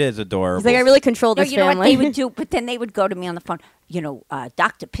cute. it is adorable. He's like, I really control No, this you know family. what they would do? But then they would go to me on the phone. You know,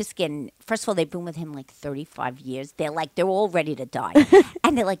 Dr. Piskin, first of all, they've been with him like 35 years. They're all ready to die.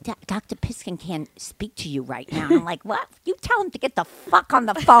 And they're like, Dr. Piskin can't speak to you right now. And I'm like, what? You tell him to get the fuck on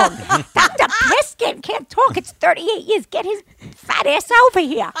the phone. Dr. Piskin can't talk. It's 38 years. Get his fat ass over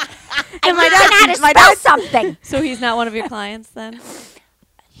here. And my learn dad- how to my spell dad- something. So he's not one of your clients then?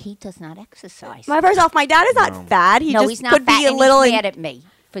 He does not exercise. First off, my dad is not No. fat. He no, just he's not could fat, be a and little. he's mad at me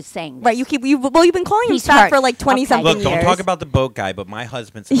for saying this. Right, you've been calling him He's fat hurt. for like 20 Okay. something Look, years. don't talk about the boat guy, but my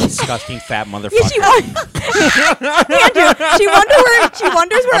husband's a disgusting fat motherfucker. Yeah, Andrew, she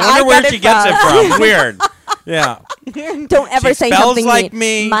wonders where I wonder where get she gets it from. Weird. Yeah. Don't ever She say spells something like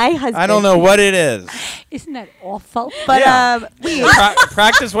mean. me. My husband. I don't know what it is. Isn't that awful? But Yeah.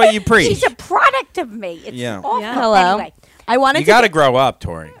 Practice what you preach. He's a product of me. It's Yeah. awful. Yeah. hello. Anyway. I wanted You to. got to grow up,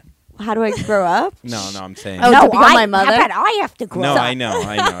 Tori. How do I grow up? No, I'm saying. Oh, to become my mother? How about I have to grow no, up? I know.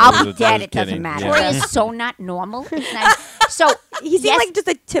 I'll I be was dead. It kidding. doesn't matter. Yeah. Tori is so not normal. It's not- So He seemed like just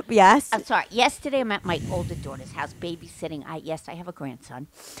a tip. Yes. I'm sorry. Yesterday I'm at my older daughter's house babysitting. I have a grandson.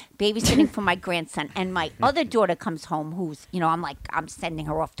 Babysitting for my grandson. And my other daughter comes home who's, I'm sending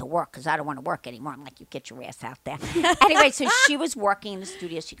her off to work because I don't want to work anymore. I'm like, you get your ass out there. Anyway, so she was working in the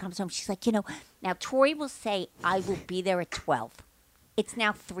studio. She comes home. She's like, now Tori will say, I will be there at 12. It's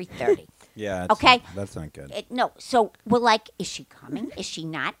now 3:30. Yeah. Okay. That's not good. No, so we're like, is she coming? Is she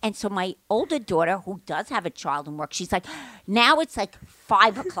not? And so my older daughter, who does have a child in work, she's like, now it's like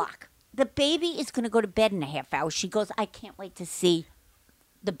 5 o'clock. The baby is going to go to bed in a half hour. She goes, I can't wait to see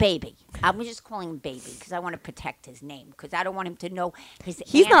the baby. I'm just calling him baby because I want to protect his name because I don't want him to know his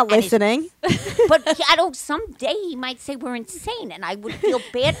He's aunt not and his- listening. but I don't. Someday he might say we're insane, and I would feel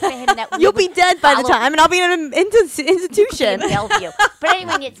bad for him. That we You'll be would dead by the follow time, and I'll be in an institution. in Bellevue. But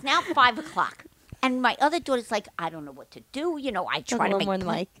anyway, it's now 5 o'clock. And my other daughter's like, I don't know what to do. I try to make more than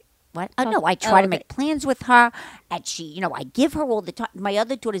like. what? Oh no, I try to okay. make plans with her, and she, I give her all the time. My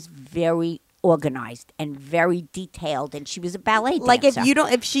other daughter's very organized and very detailed, and she was a ballet dancer. Like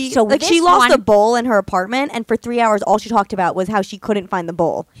if she So like she this lost a one- bowl in her apartment, and for 3 hours all she talked about was how she couldn't find the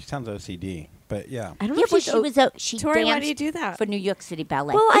bowl. She sounds OCD, but yeah. I don't Yeah, know. but if she Tori, why danced do you do that? for New York City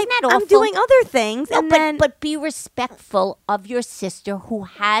Ballet. well, Isn't that awful? I'm doing other things, No, and but then but be respectful of your sister who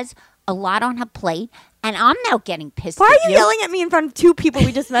has a lot on her plate, and I'm now getting pissed. why at are you yelling at me in front of two people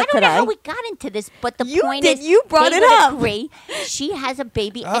we just I met don't know today? how we got into this, but the You point did. is, You brought they it would up. Agree. She has a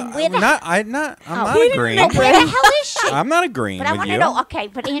baby, and where I'm the not. I'm not He didn't agreeing. know where the hell is she? I'm not agreeing But I with want you. to know. Okay,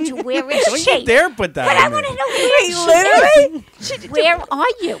 but Andrew, where is Don't she? you dare put that But I on want me. to know where she literally? is. Where are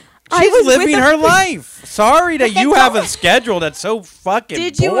you? I She's was with living a- her life. Sorry that you have a schedule that's so fucking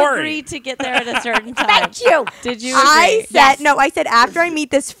Did you boring. agree to get there at a certain time? Thank you. Did you I agree? said Yes. no. I said after I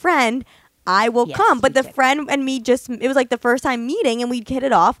meet this friend, I will Yes, come. But you the did. friend and me it was like the first time meeting, and we'd hit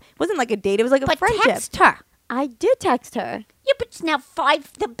it off. It wasn't like a date. It was like a But friendship. text her. I did text her. Yeah, but it's now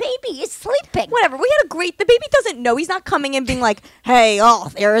 5. The baby is sleeping. Whatever. We had a great. The baby doesn't know. He's not coming and being like, "Hey,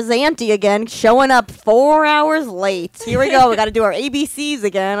 there's Auntie again, showing up 4 hours late. Here we go. We got to do our ABCs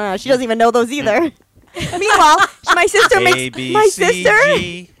again." She doesn't even know those either. Meanwhile, my sister makes my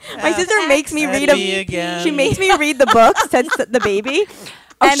sister makes me read again. She makes me read the books. Says the baby.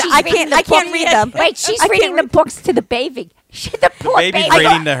 Oh, And she's I reading can't. the I can't book. read them. Wait, she's I can't reading the read- books to the baby. The poor baby's baby.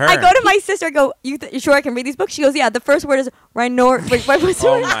 reading to her. I go to my sister. I go, you sure I can read these books? She goes, yeah. The first word is Wait, what was the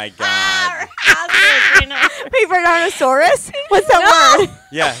Oh word? my god. Wait, Rhinoceros? What's that word?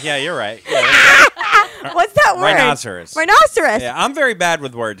 Yeah, you're right. Yeah, What's that word? Rhinoceros. Rhinoceros. yeah, I'm very bad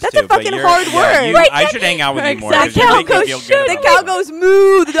with words That's too. a fucking but you're, hard yeah, word. you- Wait, I should hang out with you more. The 'cause you cow make me goes feel shoo. good The about cow myself. goes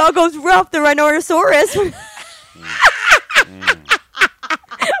moo. The dog goes rough. The rhinoceros.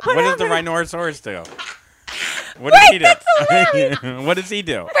 What does the rhinoceros do? What does he do? What does he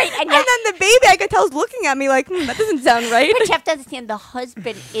do? Right, And then the baby, I could tell, is looking at me like, that doesn't sound right. But you have to understand, the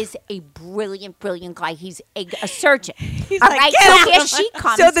husband is a brilliant, brilliant guy. He's a surgeon. He's All like, right, "Get so out." here she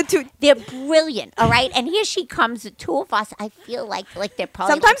comes. So the two. They're brilliant, all right? And here she comes, the two of us. I feel like they're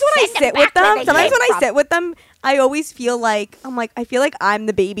probably. Sometimes like, when I send sit them with back where them, they sometimes came when I from. sit with them, I always feel like I feel like I'm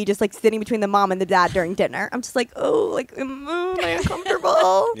the baby, just like sitting between the mom and the dad during dinner. I'm just like, oh, like, am I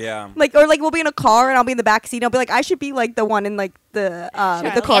uncomfortable? Yeah. Like, or like we'll be in a car and I'll be in the back seat. And I'll be like, I should be like the one in like the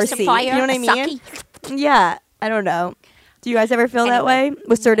car seat. Pacifier, You know what I a mean? sucky. Yeah, I don't know. Do you guys ever feel that way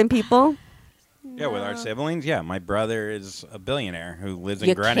with certain people? Yeah, with our siblings. Yeah, my brother is a billionaire who lives in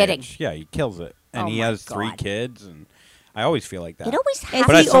You're Greenwich. kidding. Yeah, he kills it, and Oh he my has 3 God. kids, and I always feel like that. It always Is happens.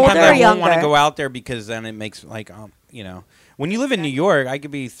 But I he sometimes older I or won't want to younger? go out there because then it makes like when you live in New York, I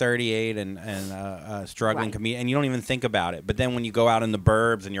could be 38 and struggling Right. comedian, and you don't even think about it. But then when you go out in the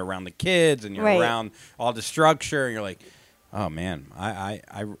burbs and you're around the kids and you're Right. around all the structure, and you're like, oh man,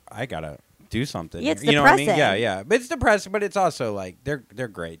 I gotta do something. Yeah, it's you know what I mean? depressing. Yeah, yeah. But it's depressing, but it's also like they're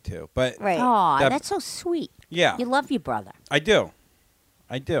great too. But Right. Aw, That- that's so sweet. yeah, You love your brother. I do.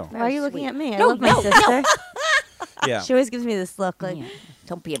 I do. Why are you looking sweet. at me? I No, love my no, sister. Yeah. She always gives me this look like, Yeah.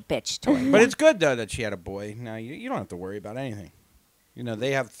 Don't be a bitch, Tori. But it's good though that she had a boy. Now you don't have to worry about anything. You know,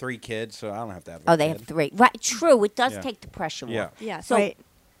 they have 3 kids, so I don't have to have. Oh, they have 3. Right, true. It does Yeah. take the pressure Yeah. off. Yes. So right.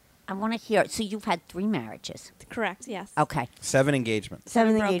 I want to hear. So you've had 3 marriages. Correct. Yes. Okay. 7 engagements.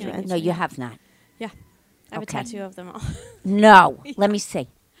 7 broken engagements. No, you have not. I have Okay. a tattoo of them all. No. Let me see.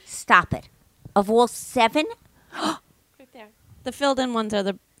 Stop it. Of all 7, Right there. The filled-in ones are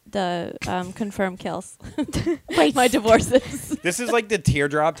the confirmed kills. wait. My divorces. This is like the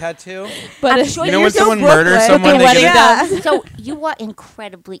teardrop tattoo. But I'm it's- sure You know you're when so someone Brooklyn. murders With the someone, they wedding get Yeah. So you are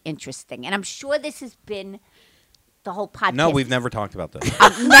incredibly interesting, and I'm sure this has been the whole podcast. No, we've never talked about this.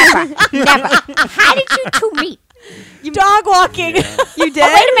 never. How did you 2 meet? Dog walking. You did?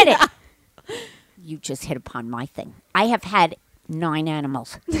 Oh, wait a minute. You just hit upon my thing. I have had 9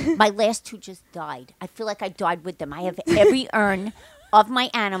 animals. My last 2 just died. I feel like I died with them. I have every urn of my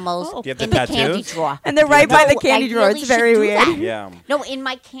animals Oh. You have the in the candy tattoos? drawer. And they're right by the candy I drawer. really It's very should do weird. that. Yeah. No, in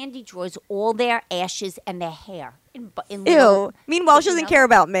my candy drawers, all their ashes and their hair. In little- Ew. Meanwhile, she doesn't No. care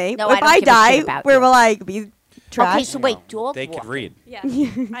about me. No, I if don't I give a shit die, about where you. will I be? Trash. Okay, so wait, dog They could walking. read. Yeah.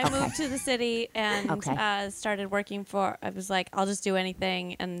 I moved to the city and Okay. started working for, I was like, I'll just do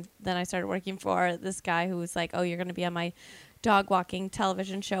anything. And then I started working for this guy who was like, oh, you're going to be on my dog walking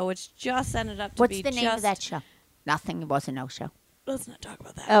television show, which just ended up to What's be the name of just- that show? Nothing. It was a no-show. Let's not talk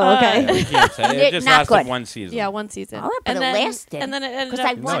about that. Oh, okay. Yeah, we can't say. Yeah, It just not lasted good. 1 season. Yeah, 1 season. Oh, but and it then, lasted. And then it ended 'Cause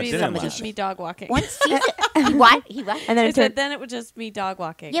I up watched to be some of just that. me dog walking. 1 season. What? He what? And then I it said, turned. then it was just me dog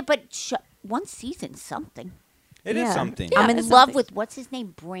walking. Yeah, but 1 season something. It is Yeah. something. Yeah, I'm in it's love something. with what's his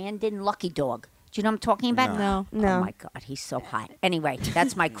name, Brandon Lucky Dog. Do you know what I'm talking about? No. No. Oh my God, he's so hot. Anyway,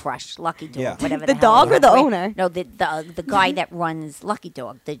 that's my crush, Lucky Dog. Yeah. Whatever The the hell dog he or is. the Wait, owner? No, the guy that runs Lucky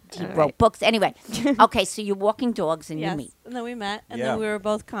Dog. He All wrote right. books. Anyway, okay, so you're walking dogs and Yes. you meet. And then we met, and Yeah. then we were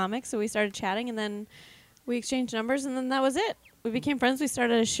both comics, so we started chatting, and then we exchanged numbers, and then that was it. We became friends. We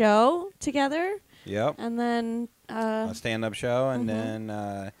started a show together, Yep. and then A stand-up show, and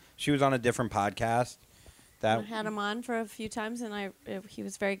then she was on a different podcast. I That had him on for a few times, and he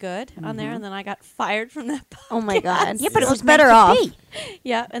was very good on there, and then I got fired from that. Oh my God. Yeah, but it So was it's better meant to off. be.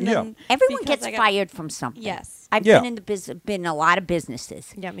 Yeah, and Yeah. then Everyone because gets I got- fired from something. Yes. I've Yeah. been in the been in a lot of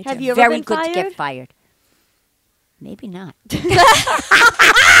businesses. Yeah, me Have too. you ever Very been good to fired? get fired. Maybe not.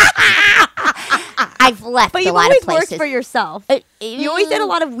 I've left But a you've lot always of places. worked for yourself. You always did a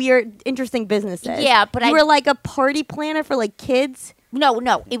lot of weird, interesting businesses. Yeah, but you I- were like a party planner for like kids. No,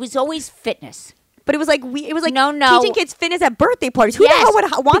 it was always fitness. But it was like it was like No, no. teaching kids fitness at birthday parties. Who Yes, the hell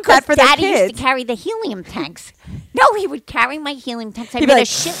would want because that for their Daddy kids? used to carry the helium tanks. No, he would carry my helium tanks. I He'd made be a like-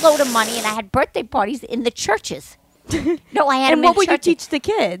 shitload of money, and I had birthday parties in the churches. No, I had and them what in would you churches. teach the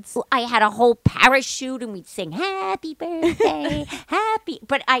kids? I had a whole parachute, and we'd sing "Happy Birthday, Happy."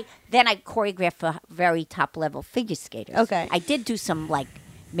 But I choreographed for very top level figure skaters. Okay. I did do some like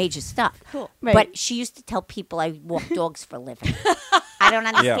major stuff. Cool. Right. But she used to tell people I walk dogs for a living. I don't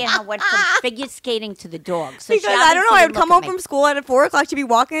understand how I went from figure skating to the dogs. So she Because I don't know, obviously I would didn't come look home at me. from school and at 4 o'clock she'd be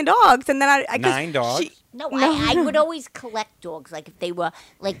walking the dogs, and then I 'cause 9 dogs? No, I would always collect dogs. Like if they were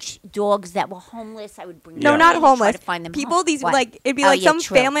like dogs that were homeless, I would bring them No, in not and try homeless. to find them People, home. these What? like it'd be Oh, like yeah, some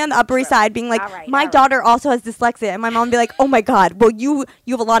true. family on the Upper East Side being like, All right, my all right. daughter also has dyslexia, and my mom would be like, oh my God, well you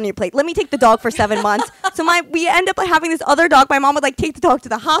have a lot on your plate. Let me take the dog for 7 months. So we end up like, having this other dog. My mom would like take the dog to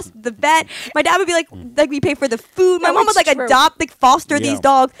the hospital, the vet. My dad would be like we pay for the food. My No, mom would it's like true. adopt, like foster Yeah. these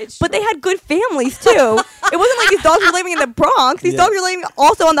dogs, It's but they true. had good families too. It wasn't like these dogs were living in the Bronx. These Yeah. dogs were living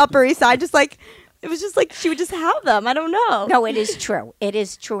also on the Upper East Side, just like It was just like she would just have them. I don't know. No, it is true. It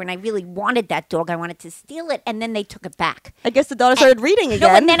is true. And I really wanted that dog. I wanted to steal it, and then they took it back. I guess the daughter started reading again.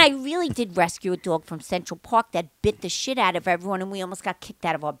 No, and then I really did rescue a dog from Central Park that bit the shit out of everyone, and we almost got kicked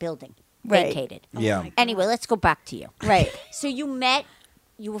out of our building. Right. Vacated. Yeah. Anyway, let's go back to you. Right. So you met,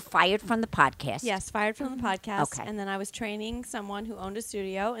 you were fired from the podcast. Yes, fired from the podcast. Okay. And then I was training someone who owned a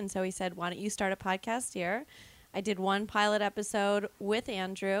studio. And so he said, why don't you start a podcast here? I did one pilot episode with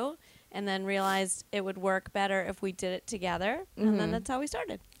Andrew and then realized it would work better if we did it together. And then that's how we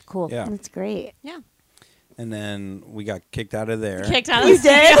started. Cool. Yeah. That's great. Yeah. And then we got kicked out of there. Kicked out of You the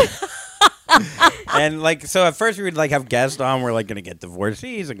studio. did? And like, so at first we would like have guests on. We're like going to get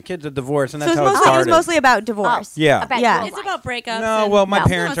divorcees and kids are divorced, and So that's how it it was started. mostly about divorce. Yeah. About Yeah. your It's life. about breakups. No, and- well, my No.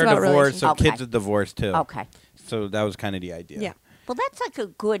 parents No, are it's about divorced, so relationships. kids are divorced too. Okay. So that was kind of the idea. Yeah. Well, that's like a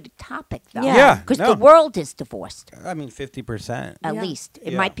good topic, though. Yeah. Yeah, Because no. the world is divorced, I mean, 50%. at Yeah. least.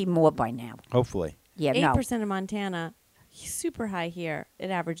 It Yeah. might be more by now. Hopefully. Yeah, 8% no. of Montana, super high here. It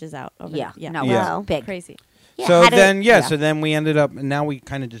averages out. Over Yeah, yeah. no, Yeah. it's big. Crazy. Yeah, So how did- then, so then we ended up, and now we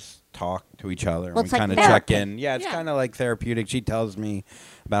kind of just talk to each other. And Well, we it's like kind of therapy. check in. Yeah, it's Yeah. kind of like therapeutic. She tells me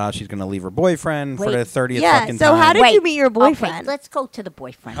about how she's going to leave her boyfriend for Wait. the 30th Yeah, fucking so time. how did Wait. you meet your boyfriend? Okay, let's go to the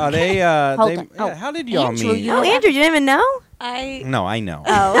boyfriend. Oh, they, Hold they on. yeah, Oh, how did y'all Andrew, meet? you- Oh, Andrew, you didn't even know? I No, I know.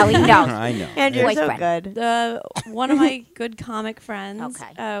 Oh, he knows. I know. Andrew, you're so Boyfriend. good. one of my good comic friends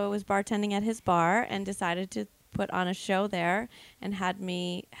Okay. was bartending at his bar and decided to put on a show there and had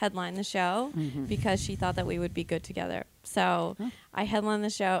me headline the show because she thought that we would be good together. So I headlined the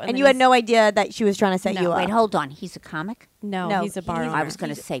show. And then you had he's- no idea that she was trying to set No. you up. Wait, hold on. He's a comic? No, No, he's a bar owner. I was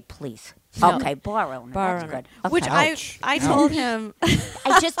going to say, please. No. Okay, bar owner. bar That's owner. good. Okay. Which Ouch. I told him.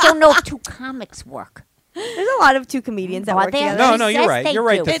 I just don't know if two comics work. There's a lot of two comedians that Are work there? together. No, He you're says right. they You're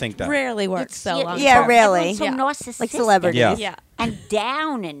right do. to It think that. rarely works It's- so long. Yeah, term. really. Everyone's so Yeah. narcissistic. Like celebrities. Yeah. Yeah, And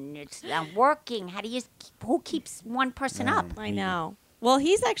down and it's working. How do you? Who keeps one person up? I know. Well,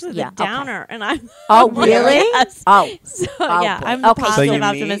 he's actually the Yeah, okay. downer, and I'm. Oh, I'm really? Yes. Oh, So Oh, yeah, boy. I'm the Okay, so So positive, you meet,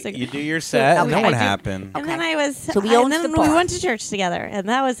 optimistic. you do your set, and then Okay. what I do- happened? And then Okay. I was. So he owns and the then bar. we went to church together, and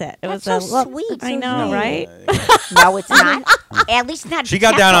that was it. It That's was so a sweet. I so know, sweet. right? No, it's not. At least not. She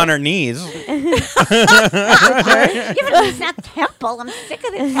got down temple. on her knees. Yeah, but it's not temple. I'm sick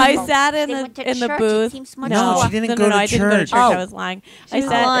of the temple. I sat in They the went to in the church. booth. It seems much No, more. she didn't no, go no, to I didn't go to church. church. Oh. I was lying. She I was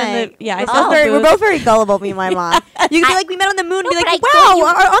sat in lying. the I We're sat both in the very- we're booth. both very gullible, me and my mom. You can say, like, we met on the moon and be No, like, but I thought wow, you-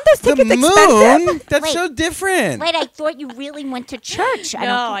 aren't those The tickets expensive? moon? That's Wait. so different. Wait, I thought you really went to church.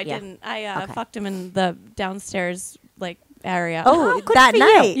 No, I didn't. I Okay. fucked him in the downstairs like area. Oh, good that for you.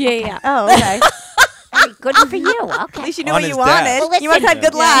 night. yeah, yeah. Oh, okay. Hey, good for you. At Okay. least you knew On what his you death. wanted. Well, You must have had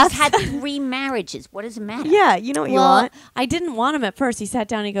good He's laughs. had 3 marriages. What does it matter? Yeah, you know what you Well, want. I didn't want him at first. He sat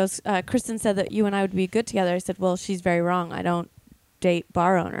down. He goes, "Kristen said that you and I would be good together." I said, "Well, she's very wrong. I don't date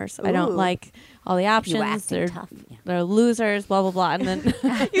bar owners. I don't Ooh. like all the options. You acting They're tough. Yeah. they're losers. Blah blah blah." And then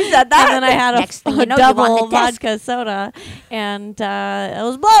You said that. and then I had Next thing you a know, you're on the double desk. vodka soda, and I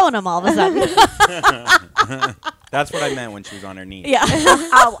was blowing him all of a sudden. That's what I meant when she was on her knees. yeah.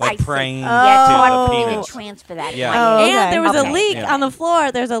 Oh, I Like see. praying Yeah, to it's hard Oh. for me to the penis. transfer that. Yeah. Yeah. Oh, okay. And there was Okay. a leak Yeah. on the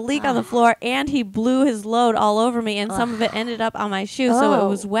floor. There's a leak on the floor, and he blew his load all over me, and some of it ended up on my shoe, so it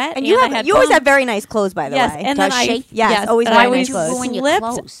was wet. And you I have had you always bumps. have very nice clothes, by the Yes, way. and Does then I she? Yes, always and very I nice was clothes. Ruin your slipped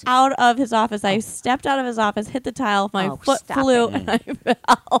clothes. out of his office. I stepped out of his office, hit the tile, my Oh, foot stop flew, it. and I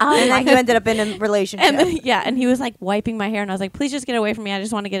fell. and then you ended up in a relationship. And then, yeah, and he was like wiping my hair, and I was like, "Please just get away from me. I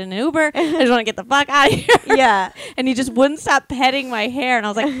just want to get in an Uber. I just want to get the fuck out of here." yeah. And he just wouldn't stop petting my hair, and I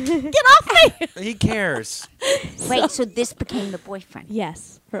was like, "Get off me!" He cares. Wait, so this became the boyfriend?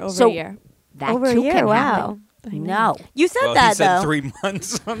 Yes, for over So- a year. That Over a too year, can wow. happen. No. You said Well, that, he said though. 3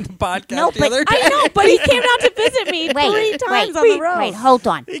 months on the podcast No, the but other day. I know, but he came down to visit me three times on the road. Wait, hold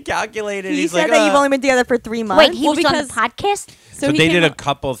on. He calculated. He He's said like, that you've only been together for 3 months. Wait, he Well, was on the because- podcast? So he they came did a up-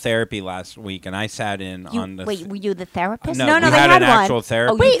 couple therapy last week, and I sat in on the. Wait, were you the therapist? no, No, we they had had an one. actual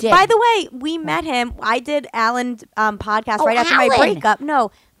therapist. Oh, you Wait, did. by the way, we met him. I did Alan's podcast Oh, right after my Alan. breakup.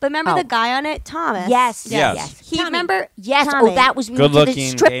 No, but remember Oh. the guy on it, Thomas? Yes, Yes. yes. He Tommy. remember? Yes, Tommy. oh, that was we Good went to the looking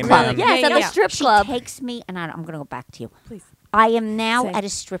strip gay club. man. Yes, Yeah, at the yeah. strip She club. takes me, and I'm going to go back to you. Please. I am now Say. at a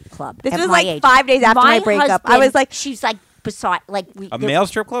strip club. This at was my like age. 5 days after my breakup. I husband, was like, she's like beside, like we. A there- male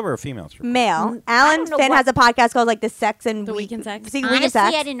strip club or a female strip club? male. I Alan don't know Finn what- has a podcast called like The Sex and The Weekend Sex? Weekend Honestly,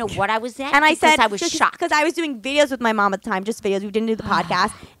 Sex. I didn't know what I was at. And I because said, I was shocked. because I was doing videos with my mom at the time, just videos. We didn't do the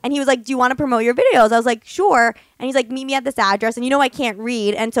podcast. And he was like, "Do you want to promote your videos?" I was like, "Sure." And he's like, "Meet me at this address." And I can't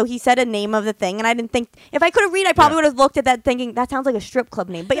read, and so he said a name of the thing, and I didn't think if I could have read, I probably Yeah. would have looked at that thinking that sounds like a strip club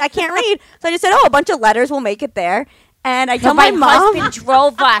name, but I can't read, so I just said, "Oh, a bunch of letters will make it there." And I So told my my mom. husband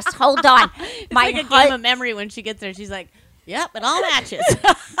drove us. Hold on. It's My like a hu- game of memory when she gets there. She's like, "Yep, it all matches."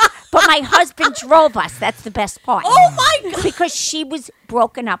 But my husband drove us. That's the best part. Oh my God. Because she was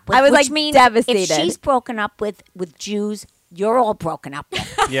broken up with. I was, which like, means devastated. If she's broken up with Jews, you're all broken up with.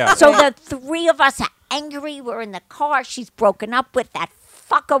 Yeah. So the three of us are angry. We're in the car. She's broken up with that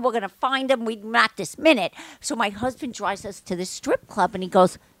fucker. We're gonna find him. We not this minute. So my husband drives us to the strip club, and he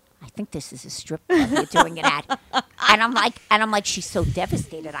goes, I think this is a strip club you're doing it at. And I'm like, she's so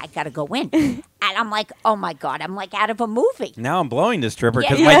devastated. I got to go in. And I'm like, oh my God, I'm like out of a movie. Now I'm blowing the stripper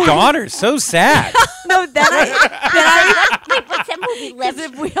because Yeah. my daughter's so sad. No, then Wait, what's that movie? Because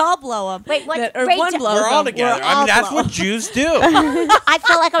if we all blow them, Wait, what? or Ray one Jo- blows We're all them, together. we're I all mean, that's blow. what Jews do. I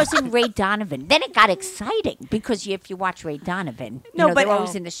felt like I was in Ray Donovan. Then it got exciting because if you watch Ray Donovan, they're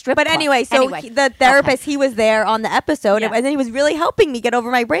always in the strip But club. anyway, so the therapist, he was there on the episode, Yeah. and then he was really helping me get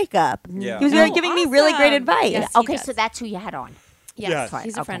over my breakup. Yeah. He was really giving me really great awesome. advice. Yes, he Okay, does. so that's who you had on. Yes, Yes.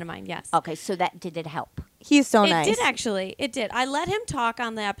 he's a Okay. friend of mine. Yes. Okay, so did it help? He's so It nice. did actually. It did. I let him talk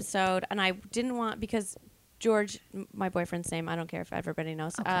on the episode, and I didn't want because George, my boyfriend's name. I don't care if everybody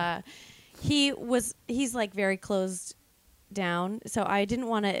knows. He's like very closed down, so I didn't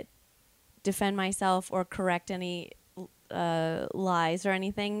want to defend myself or correct any lies or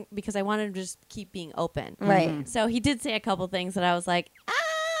anything because I wanted to just keep being open. Right. So he did say a couple things that I was like,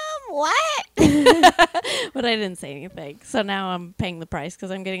 what? But I didn't say anything. So now I'm paying the price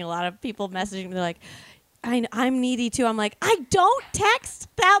because I'm getting a lot of people messaging me. They're like, I'm needy too. I'm like, I don't text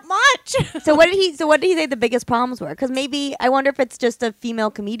that much. So what did he say the biggest problems were? Because maybe I wonder if it's just a female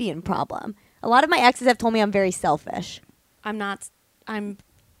comedian problem. A lot of my exes have told me I'm very selfish. I'm not. I'm.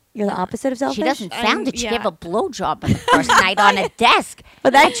 You're the opposite of selfish. She doesn't sound that she yeah. gave a blowjob on the first night on a desk.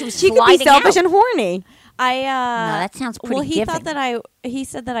 But that she was she could be sliding selfish out. and horny. I. No, that sounds pretty Well, he giving. thought that he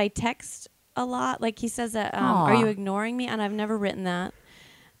said that I text a lot. Like he says that. Are Aw. you ignoring me? And I've never written that.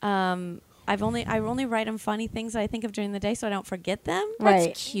 I only write him funny things that I think of during the day, so I don't forget them. That's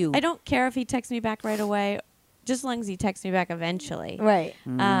Right. cute. I don't care if he texts me back right away, just as long as he texts me back eventually. Right.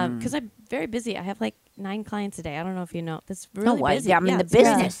 Because I'm very busy. I have like 9 clients a day. I don't know if you know. That's really no way. busy. Yeah, I'm in the it's busy.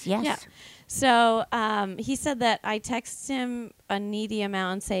 business. Yes. Yeah. So he said that I text him a needy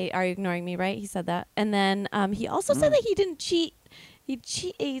amount and say, "Are you ignoring me?" Right? He said that, and then he also said that he didn't cheat.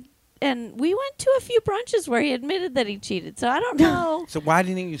 And we went to a few brunches where he admitted that he cheated. So I don't know So why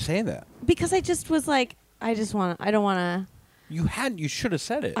didn't you say that? because I just was like, I don't want to. You should have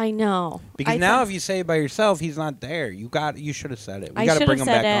said it. I know Because I now thought- if you say it by yourself, he's not there. You should have said it. We I got to should bring have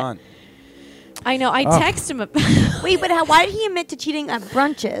him said back it. on. I know. I Oh. text him. Wait, but why did he admit to cheating at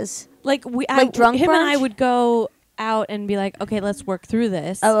brunches? Like drunk him and I brunch? would go out and be like, okay, let's work through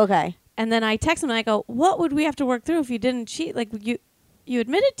this. Oh, okay. And then I text him and I go, what would we have to work through if you didn't cheat? Like you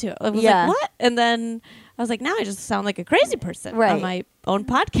admitted to it. I was Yeah. like, what? And then I was like, now I just sound like a crazy person Right. on my own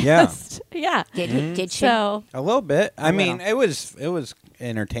podcast. Yeah. Did she? So A little bit. I mean, little. it was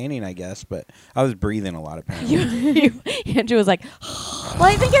entertaining, I guess, but I was breathing a lot apparently. Andrew was like, Well,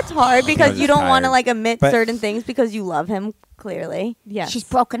 I think it's hard because just you don't want to tired. like admit But- certain things because you love him clearly. yes. She's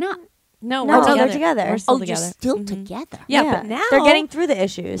broken up. no, No, we're they're together. together. We're still Oh, together. you're still Mhm. together. Yeah, but now they're getting through the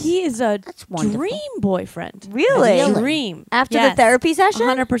issues. he is a That's wonderful. dream boyfriend. Really? A dream. After Yes. the therapy session.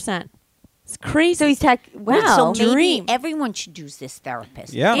 100%. It's crazy. So he's wow. So maybe Dream. everyone should use this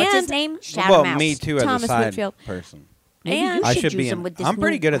therapist. Yeah. What's his And- name? Shout Well, him out. me too as Thomas a side Whitfield. person. Maybe And- you I should should use be. him with this I'm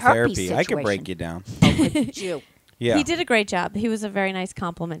pretty new good at herpes therapy. I could break situation. you down. With you. Yeah. He did a great job. He was a very nice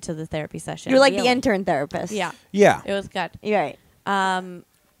compliment to the therapy session. You're like Really? the intern therapist. yeah, Yeah. it was good. You're right.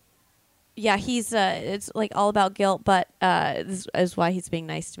 Yeah, he's it's like all about guilt, but this is why he's being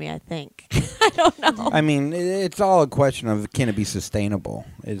nice to me. I think. I don't know. I mean, it's all a question of can it be sustainable?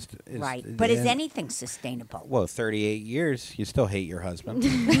 Is Right. But is yeah. anything sustainable? Well, 38 years, you still hate your husband.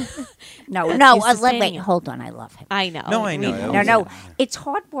 No, He's wait, sustaining it. hold on. I love him. I know. No, I know. We That No, was- no. It's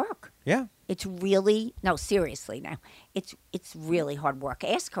hard work. Yeah. It's really no, seriously now. It's really hard work.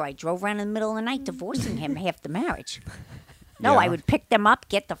 Ask her. I drove around in the middle of the night divorcing him half the marriage. No, Yeah. I would pick them up,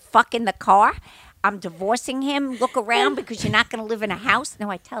 get the fuck in the car. I'm divorcing him. Look around because you're not going to live in a house. No,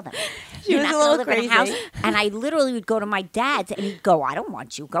 I tell them. She You're was not a gonna little live in a house. crazy. And I literally would go to my dad's and he'd go, I don't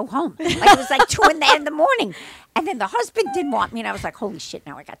want you. Go home. Like it was like 2 in the morning. And then the husband didn't want me. And I was like, holy shit,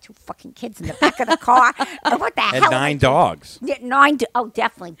 now I got 2 fucking kids in the back of the car. And what the Had hell? am I 9 doing? dogs. Yeah, 9. Oh,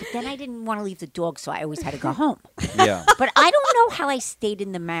 definitely. But then I didn't want to leave the dog, so I always had to go home. Yeah. But I don't know how I stayed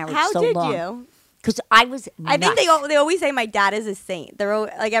in the marriage How so did long. you? Because I was I think nuts. they always say my dad is a saint. They're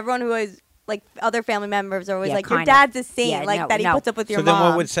like everyone who is like other family members are always Yeah, like your kind of. dad's a saint, Yeah, like no, that he no. puts up with your So then mom.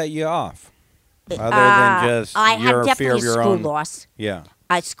 what would set you off? Other Uh, than just I your had fear definitely of your screw own. loss. Yeah.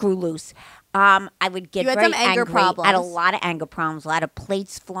 I screw loose. I would get You had very some anger angry. I had a problems. lot of anger problems, a lot of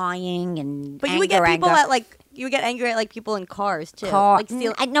plates flying, and But you would get people anger. at like you would get angry at like people in cars too. Car. Like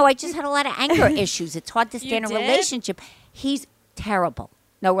steal. I just had a lot of anger issues. It's hard to stay You in a did? relationship. He's terrible.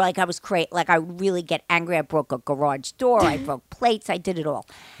 No, like I was crazy. Like I really get angry. I broke a garage door. I broke plates. I did it all.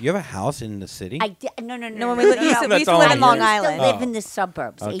 You have a house in the city? I did. No. when we used to That's live all in I Long hear. Island. I used to live Oh. in the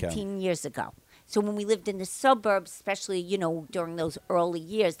suburbs Okay. 18 years ago. So when we lived in the suburbs, especially, during those early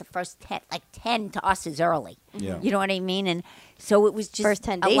years, the first 10 to us is early. Yeah. You know what I mean? And so it was just First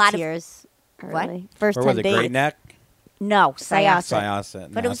 10 a dates lot of years. What? early. First Or 10 was it dates. Great Neck? no, Syosset.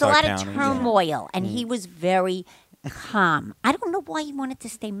 Syosset. But it was a Nassau lot County, of yeah. turmoil, and he was very calm. I don't know why he wanted to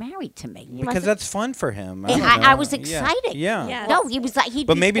stay married to me. Because that's fun for him. I- don't I know. was Yeah. excited. Yeah. Yeah. No, he was like he'd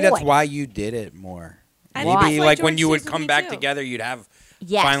But be maybe that's bored. why you did it more. I think Maybe that's why like when George you would stays with come me, back too. together, you'd have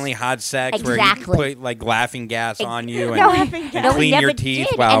Yes. finally hot sex where Exactly. you put like laughing gas on you No, and he clean your never teeth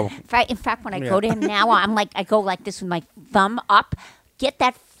did. while. And in fact, when I Yeah. go to him now, I'm like, I go like this with my thumb up. Get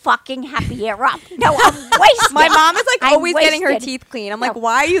that fucking happy air up. No, I'm wasted. My mom is like I'm always getting her wasted. teeth clean. I'm No. like,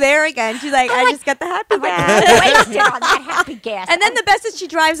 why are you there again? She's like, I'm I like- just got the happy I'm like, gas. I'm wasted on that happy gas. And then the best is she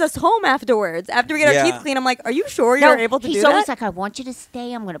drives us home afterwards. After we get Yeah. our teeth clean, I'm like, are you sure No, you're able to he's do always that? like, I want you to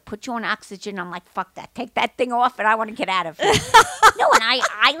stay. I'm going to put you on oxygen. I'm like, fuck that. Take that thing off, and I want to get out of here. No, and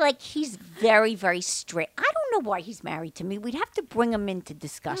I like, he's very, very strict. I don't know why he's married to me. We'd have to bring him in to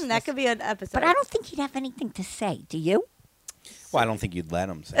discuss that this. could be an episode. But I don't think he'd have anything to say. Do you? Well, I don't think you'd let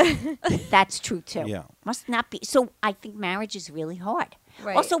him say. it. That's true too. Yeah. Must not be. So I think marriage is really hard.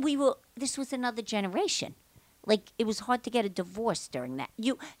 Right. Also, this was another generation. Like it was hard to get a divorce during that.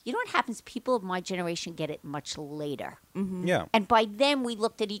 You know what happens? People of my generation get it much later. Yeah. And by then we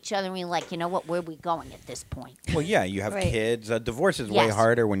looked at each other and we were like, you know what, where are we going at this point? Well, yeah. You have Right. kids. Divorce is way Yes.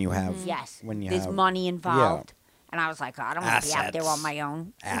 harder when you have. Yes. When you There's have money involved. And I was like, oh, I don't want to be out there Assets. on my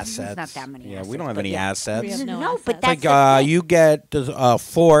own. assets. There's not that many Yeah, assets. we don't have but any yeah. assets. We have no No, but assets. that's Like the thing. you get the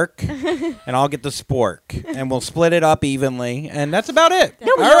fork, and I'll get the spork, and we'll split it up evenly, and that's about it.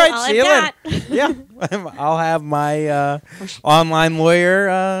 No, All right, I'll see you add later. Yeah, I'll have my online lawyer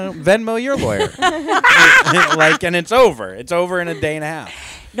Venmo your lawyer, and it's over. It's over in a day and a half.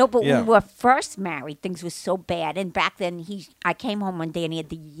 No, but Yeah. when we were first married, things were so bad. And back then, I came home one day and he had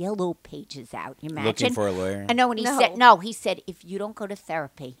the yellow pages out. You imagine? Looking for a lawyer. I know, and he said, if you don't go to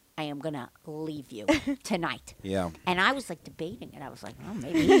therapy, I am going to leave you tonight. Yeah. And I was like debating it. I was like, oh,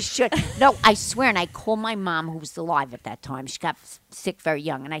 maybe he should. No, I swear. And I called my mom, who was alive at that time. She got sick very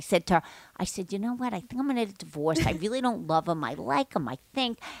young. And I said to her, you know what? I think I'm going to get a divorce. I really don't love him. I like him, I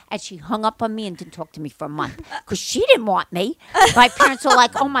think. And she hung up on me and didn't talk to me for a month because she didn't want me. My parents were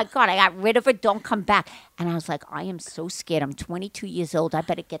like, oh, my God, I got rid of her. Don't come back. And I was like, I am so scared. I'm 22 years old. I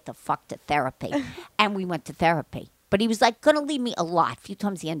better get the fuck to therapy. And we went to therapy. But he was like going to leave me a lot. A few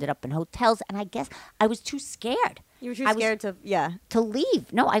times he ended up in hotels. And I guess I was too scared. You were too I was- scared to, yeah. to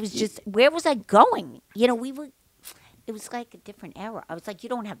leave. No, I was just, where was I going? It was like a different era. I was like, you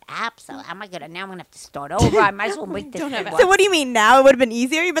don't have apps. So how am I going to, now I'm going to have to start over. I might as well make this Don't have thing apps. So work. what do you mean now? It would have been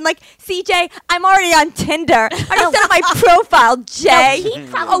easier? You've been like, CJ, I'm already on Tinder. I just set up my profile, Jay. he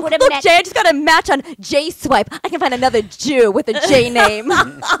probably would have look, met- Jay, I just got a match on J Swipe. I can find another Jew with a J name.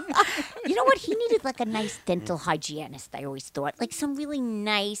 You know what? He needed like a nice dental hygienist, I always thought. Like some really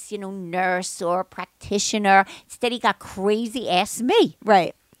nice, nurse or practitioner. Instead, he got crazy ass me.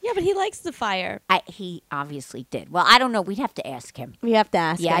 Right. Yeah, but he likes the fire. He obviously did. Well, I don't know. We'd have to ask him. We have to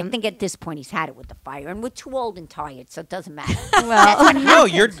ask Yeah, him. I think at this point he's had it with the fire. And we're too old and tired, so it doesn't matter. Well, No,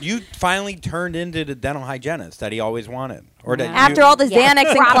 you finally turned into the dental hygienist that he always wanted, or that after you, all the Yeah, Xanax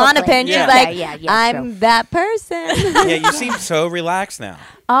and probably. Klonopin, Yeah. she's like, Yeah, I'm that person. Yeah, you seem so relaxed now.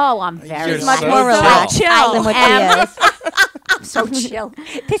 Oh, I'm very You're much so more relaxed chill. than what I he is. am so chill.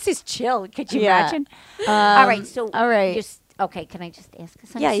 This is chill. Could you Yeah. imagine? All right. So all right. you're okay, can I just ask you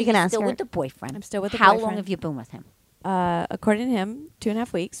something? Yeah, So you can you're ask still her. with the boyfriend. I'm still with the How long boyfriend. have you been with him? According to him,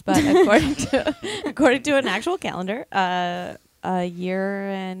 2.5 weeks, but according to an actual calendar, a year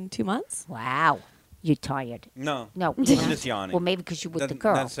and 2 months. Wow. You're tired. No, No, I'm you're not. just yawning. Well, maybe because you're with the Doesn't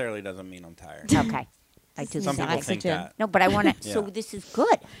girl. necessarily doesn't mean I'm tired. Okay. I do Some the people same. think Oxygen. that. No, but I want to. So Yeah. this is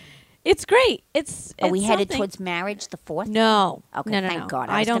good. It's great. It's Are we it's headed something- towards marriage, the 4th? No. Okay, no, thank no. God.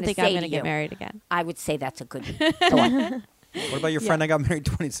 I I was don't gonna think say I'm to going to you. get married again. I would say that's a good thought. What about your friend? I got married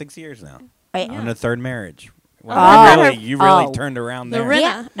 26 years now. Wait, On a third marriage. Wow, Oh. you really Oh. turned around there. Lorena.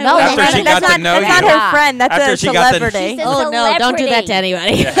 Yeah. I No, love After her. she got to know that's not you. her friend. That's After a she got to- celebrity. She's a Oh no! Don't do that to celebrity.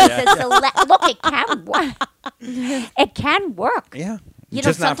 anybody. She's a look, it can work. It can work. Yeah. You know,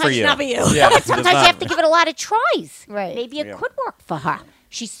 just not for sometimes you. not for you. Yeah, But sometimes you have to give it a lot of tries. Right. Maybe it Yeah. could work for her.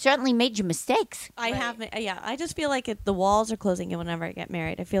 She certainly made you mistakes. I have, yeah. I just feel like the walls are closing in whenever I get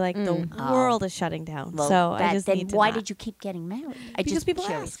married. I feel like the world is shutting down. Well, so I just then need to. why not. did you keep getting married? Because people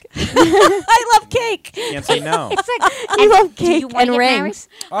curious. ask. I love cake. Can't say no. It's like, I love do you cake wanna and get married? rings.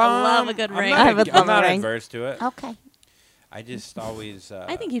 I love a good ring. I would love I'm not a ring. adverse to it. Okay. I just always.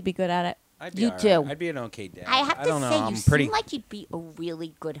 I think you'd be good at it. I'd be You all right. do. I'd be an okay dad. I have to don't know. say, I'm you pretty. seem like you'd be a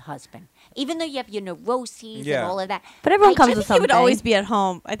really good husband, even though you have your neuroses Yeah. and all of that. But everyone I comes I with think something. you would always be at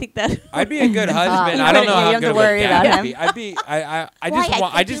home. I think that. I'd be a good husband. You I don't wouldn't- know you how don't have good to of a worry dad about I'd be. I'd be. I Why? just I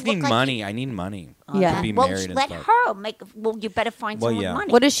want. I think you just look need like money. I need money. Yeah. To be well, married and let stuff. her make. Well, you better find Well, someone yeah. with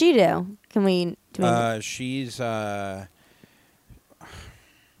money. What does she do? Can we? Do we She's.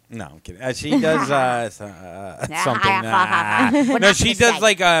 No, I'm kidding. She does something. We're No, not she gonna does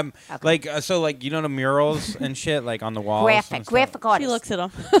say. like so like the murals and shit like on the walls. and graphic stuff. artist. She looks at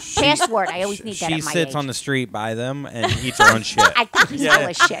them. Password. I always need that She at my sits age. on the street by them and eats her own shit. I think he's full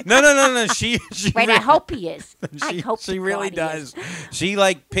of shit. No. She Right, I hope he is. I She, hope she to really God he is. does. She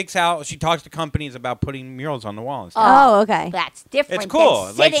like picks out. She talks to companies about putting murals on the walls. Oh, okay. That's different. It's cool.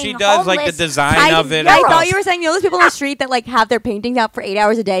 than Like she sitting does like the homeless. design of it. I and thought stuff. you were saying, those people on the street that like have their paintings out for 8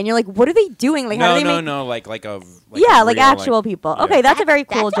 hours a day, and you're like, what are they doing? Like, how do they make? No, like a Yeah, like real, actual people. yeah. Okay, that's a very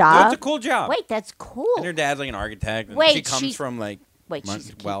cool That's a- No, job. it's a cool job. Wait, that's cool. And her dad's like an architect. And Wait, she comes she's- from like Wait, she's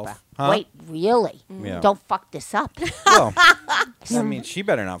a keeper. wealth. Huh? Wait, really? Yeah. Don't fuck this up. Well, I mean, she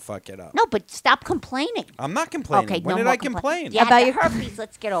better not fuck it up. No, but stop complaining. I'm not complaining. Okay, when no did more I complain? Yeah, About the your- herpes.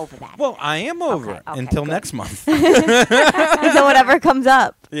 Let's get over that. Well, I am over it okay, until good. next month. So whatever comes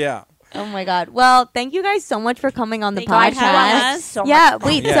up. Yeah. Oh my God. Well, thank you guys so much for coming on the Thank you for having podcast. us. So Yeah, much fun.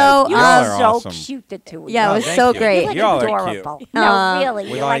 wait, Yeah, so y'all are so awesome. cute, the two of you. Yeah, it Oh, was thank so you. great. You're like Y'all are cute. adorable. No, really.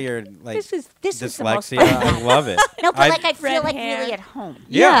 With you're all like, your like this was the most dyslexia, fun. I love it. No, but I- like I feel Red like hair. really at home.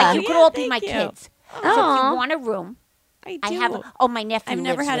 Yeah. Like you could all be Yeah, my thank you. kids. So if Aw. you want a room, I I do. have. Oh, my nephew. I've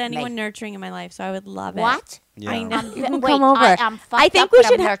never lives had with anyone me. nurturing in my life, so I would love it. What? Yeah. I know. You can Wait, come over. I'm fucked I think up, we but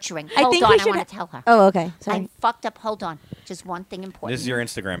should I'm ha- nurturing. I Hold think on, we I should want ha- to tell her. Oh, okay. Sorry. I'm fucked up. Hold on. Just one thing important. This is your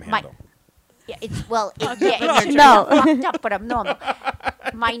Instagram My- handle. Yeah, it's well, good yeah, for it's nurturing. No. I'm fucked up, but I'm normal.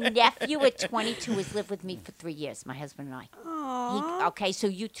 My nephew at 22 has lived with me for 3 years. My husband and I. Aw. Okay, so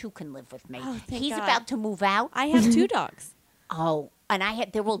you two can live with me. Oh, thank He's God. about to move out. I have 2 dogs. Oh, and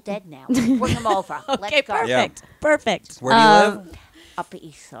they're all dead now. Bring them over. Okay, Let's go. Yeah. perfect. Perfect. Where do you live? Upper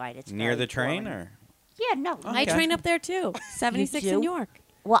East Side. It's Near very the train, boring. or? Yeah, no. I Okay. train up there too. 76 do? in York.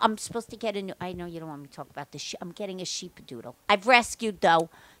 Well, I'm supposed to get a new. I know you don't want me to talk about this. I'm getting a sheepadoodle. I've rescued though.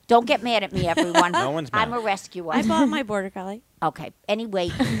 Don't get mad at me, everyone. No one's I'm mad. a rescuer. I bought my border collie. Okay. Anyway,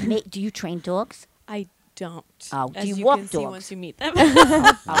 do you train dogs? I don't. Oh, do As you you walk can see dogs? once you meet them.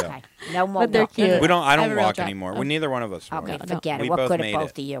 Okay. No more. But they're walking. cute. We don't. I I have don't a real walk job. anymore. We neither one of us. Okay, walk. forget We it. What both good made at both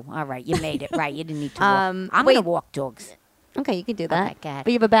it. of you? All right, you made it. Right, you didn't need to walk. Um, I'm wait. gonna walk dogs. Okay, you can do that. Okay, go ahead.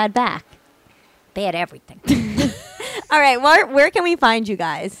 But you have a bad back. Bad everything. All right, where can we find you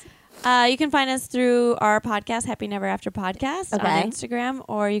guys? You can find us through our podcast, Happy Never After Podcast, Okay. on Instagram,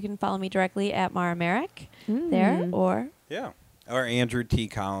 or you can follow me directly at Marek there, or Yeah. Or Andrew T.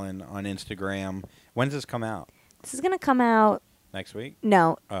 Collin on Instagram. When's this come out? This is gonna come out. Next week?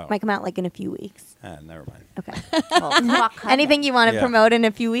 No, Oh. might come out like in a few weeks. Never mind. Okay. Well, fuck her Anything you want to Yeah. promote in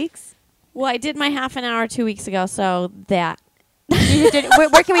a few weeks? well, I did my half an hour 2 weeks ago, so that.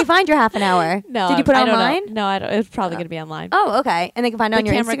 Where can we find your half an hour? No, Did you put it I don't know. online? No, I don't. It's probably going to be online. Oh, okay. And they can find it the on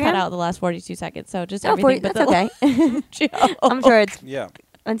your camera Instagram. cut out the last 42 seconds, so just Oh, everything. that's but the okay. joke. I'm sure it's Yeah.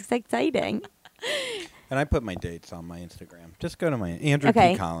 exciting. And I put my dates on my Instagram. Just go to my Andrew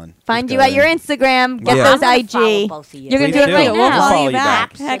Okay. P. Collin. Find Just you go at your there. Instagram. Get Yeah. those I'm gonna follow IG. both of you. You're gonna Please do it do. right We'll now. follow you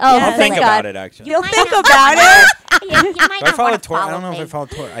back. Heck Oh, yeah. I'll thank think God. about it, actually. You'll Might think not about wanna- it. Yeah, you might Do I not follow wanna Tori? I don't follow know if I me. follow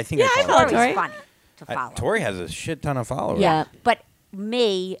Tori. I think Yeah, I I follow follow Tori. Tori's Tori. funny to follow. Tori has a shit ton of followers. Yeah. But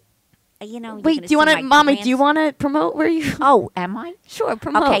me, you know. you're Wait, gonna do you want see to, my Mommy? Do you grants- want to promote where you? Oh, am I? Sure,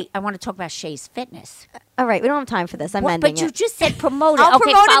 promote. Okay, I want to talk about Shay's Fitness. All right, we don't have time for this. I'm What? ending But you it. just said promote it. I'll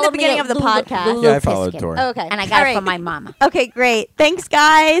Okay, promote it at follow the me beginning at of the Lulu- podcast. Lulu Yeah, I followed Piskin. Tori. Okay. And I All got it right. from my mama. Okay, great. Thanks,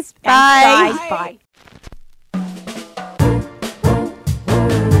 guys. Thanks, Bye. guys. Bye.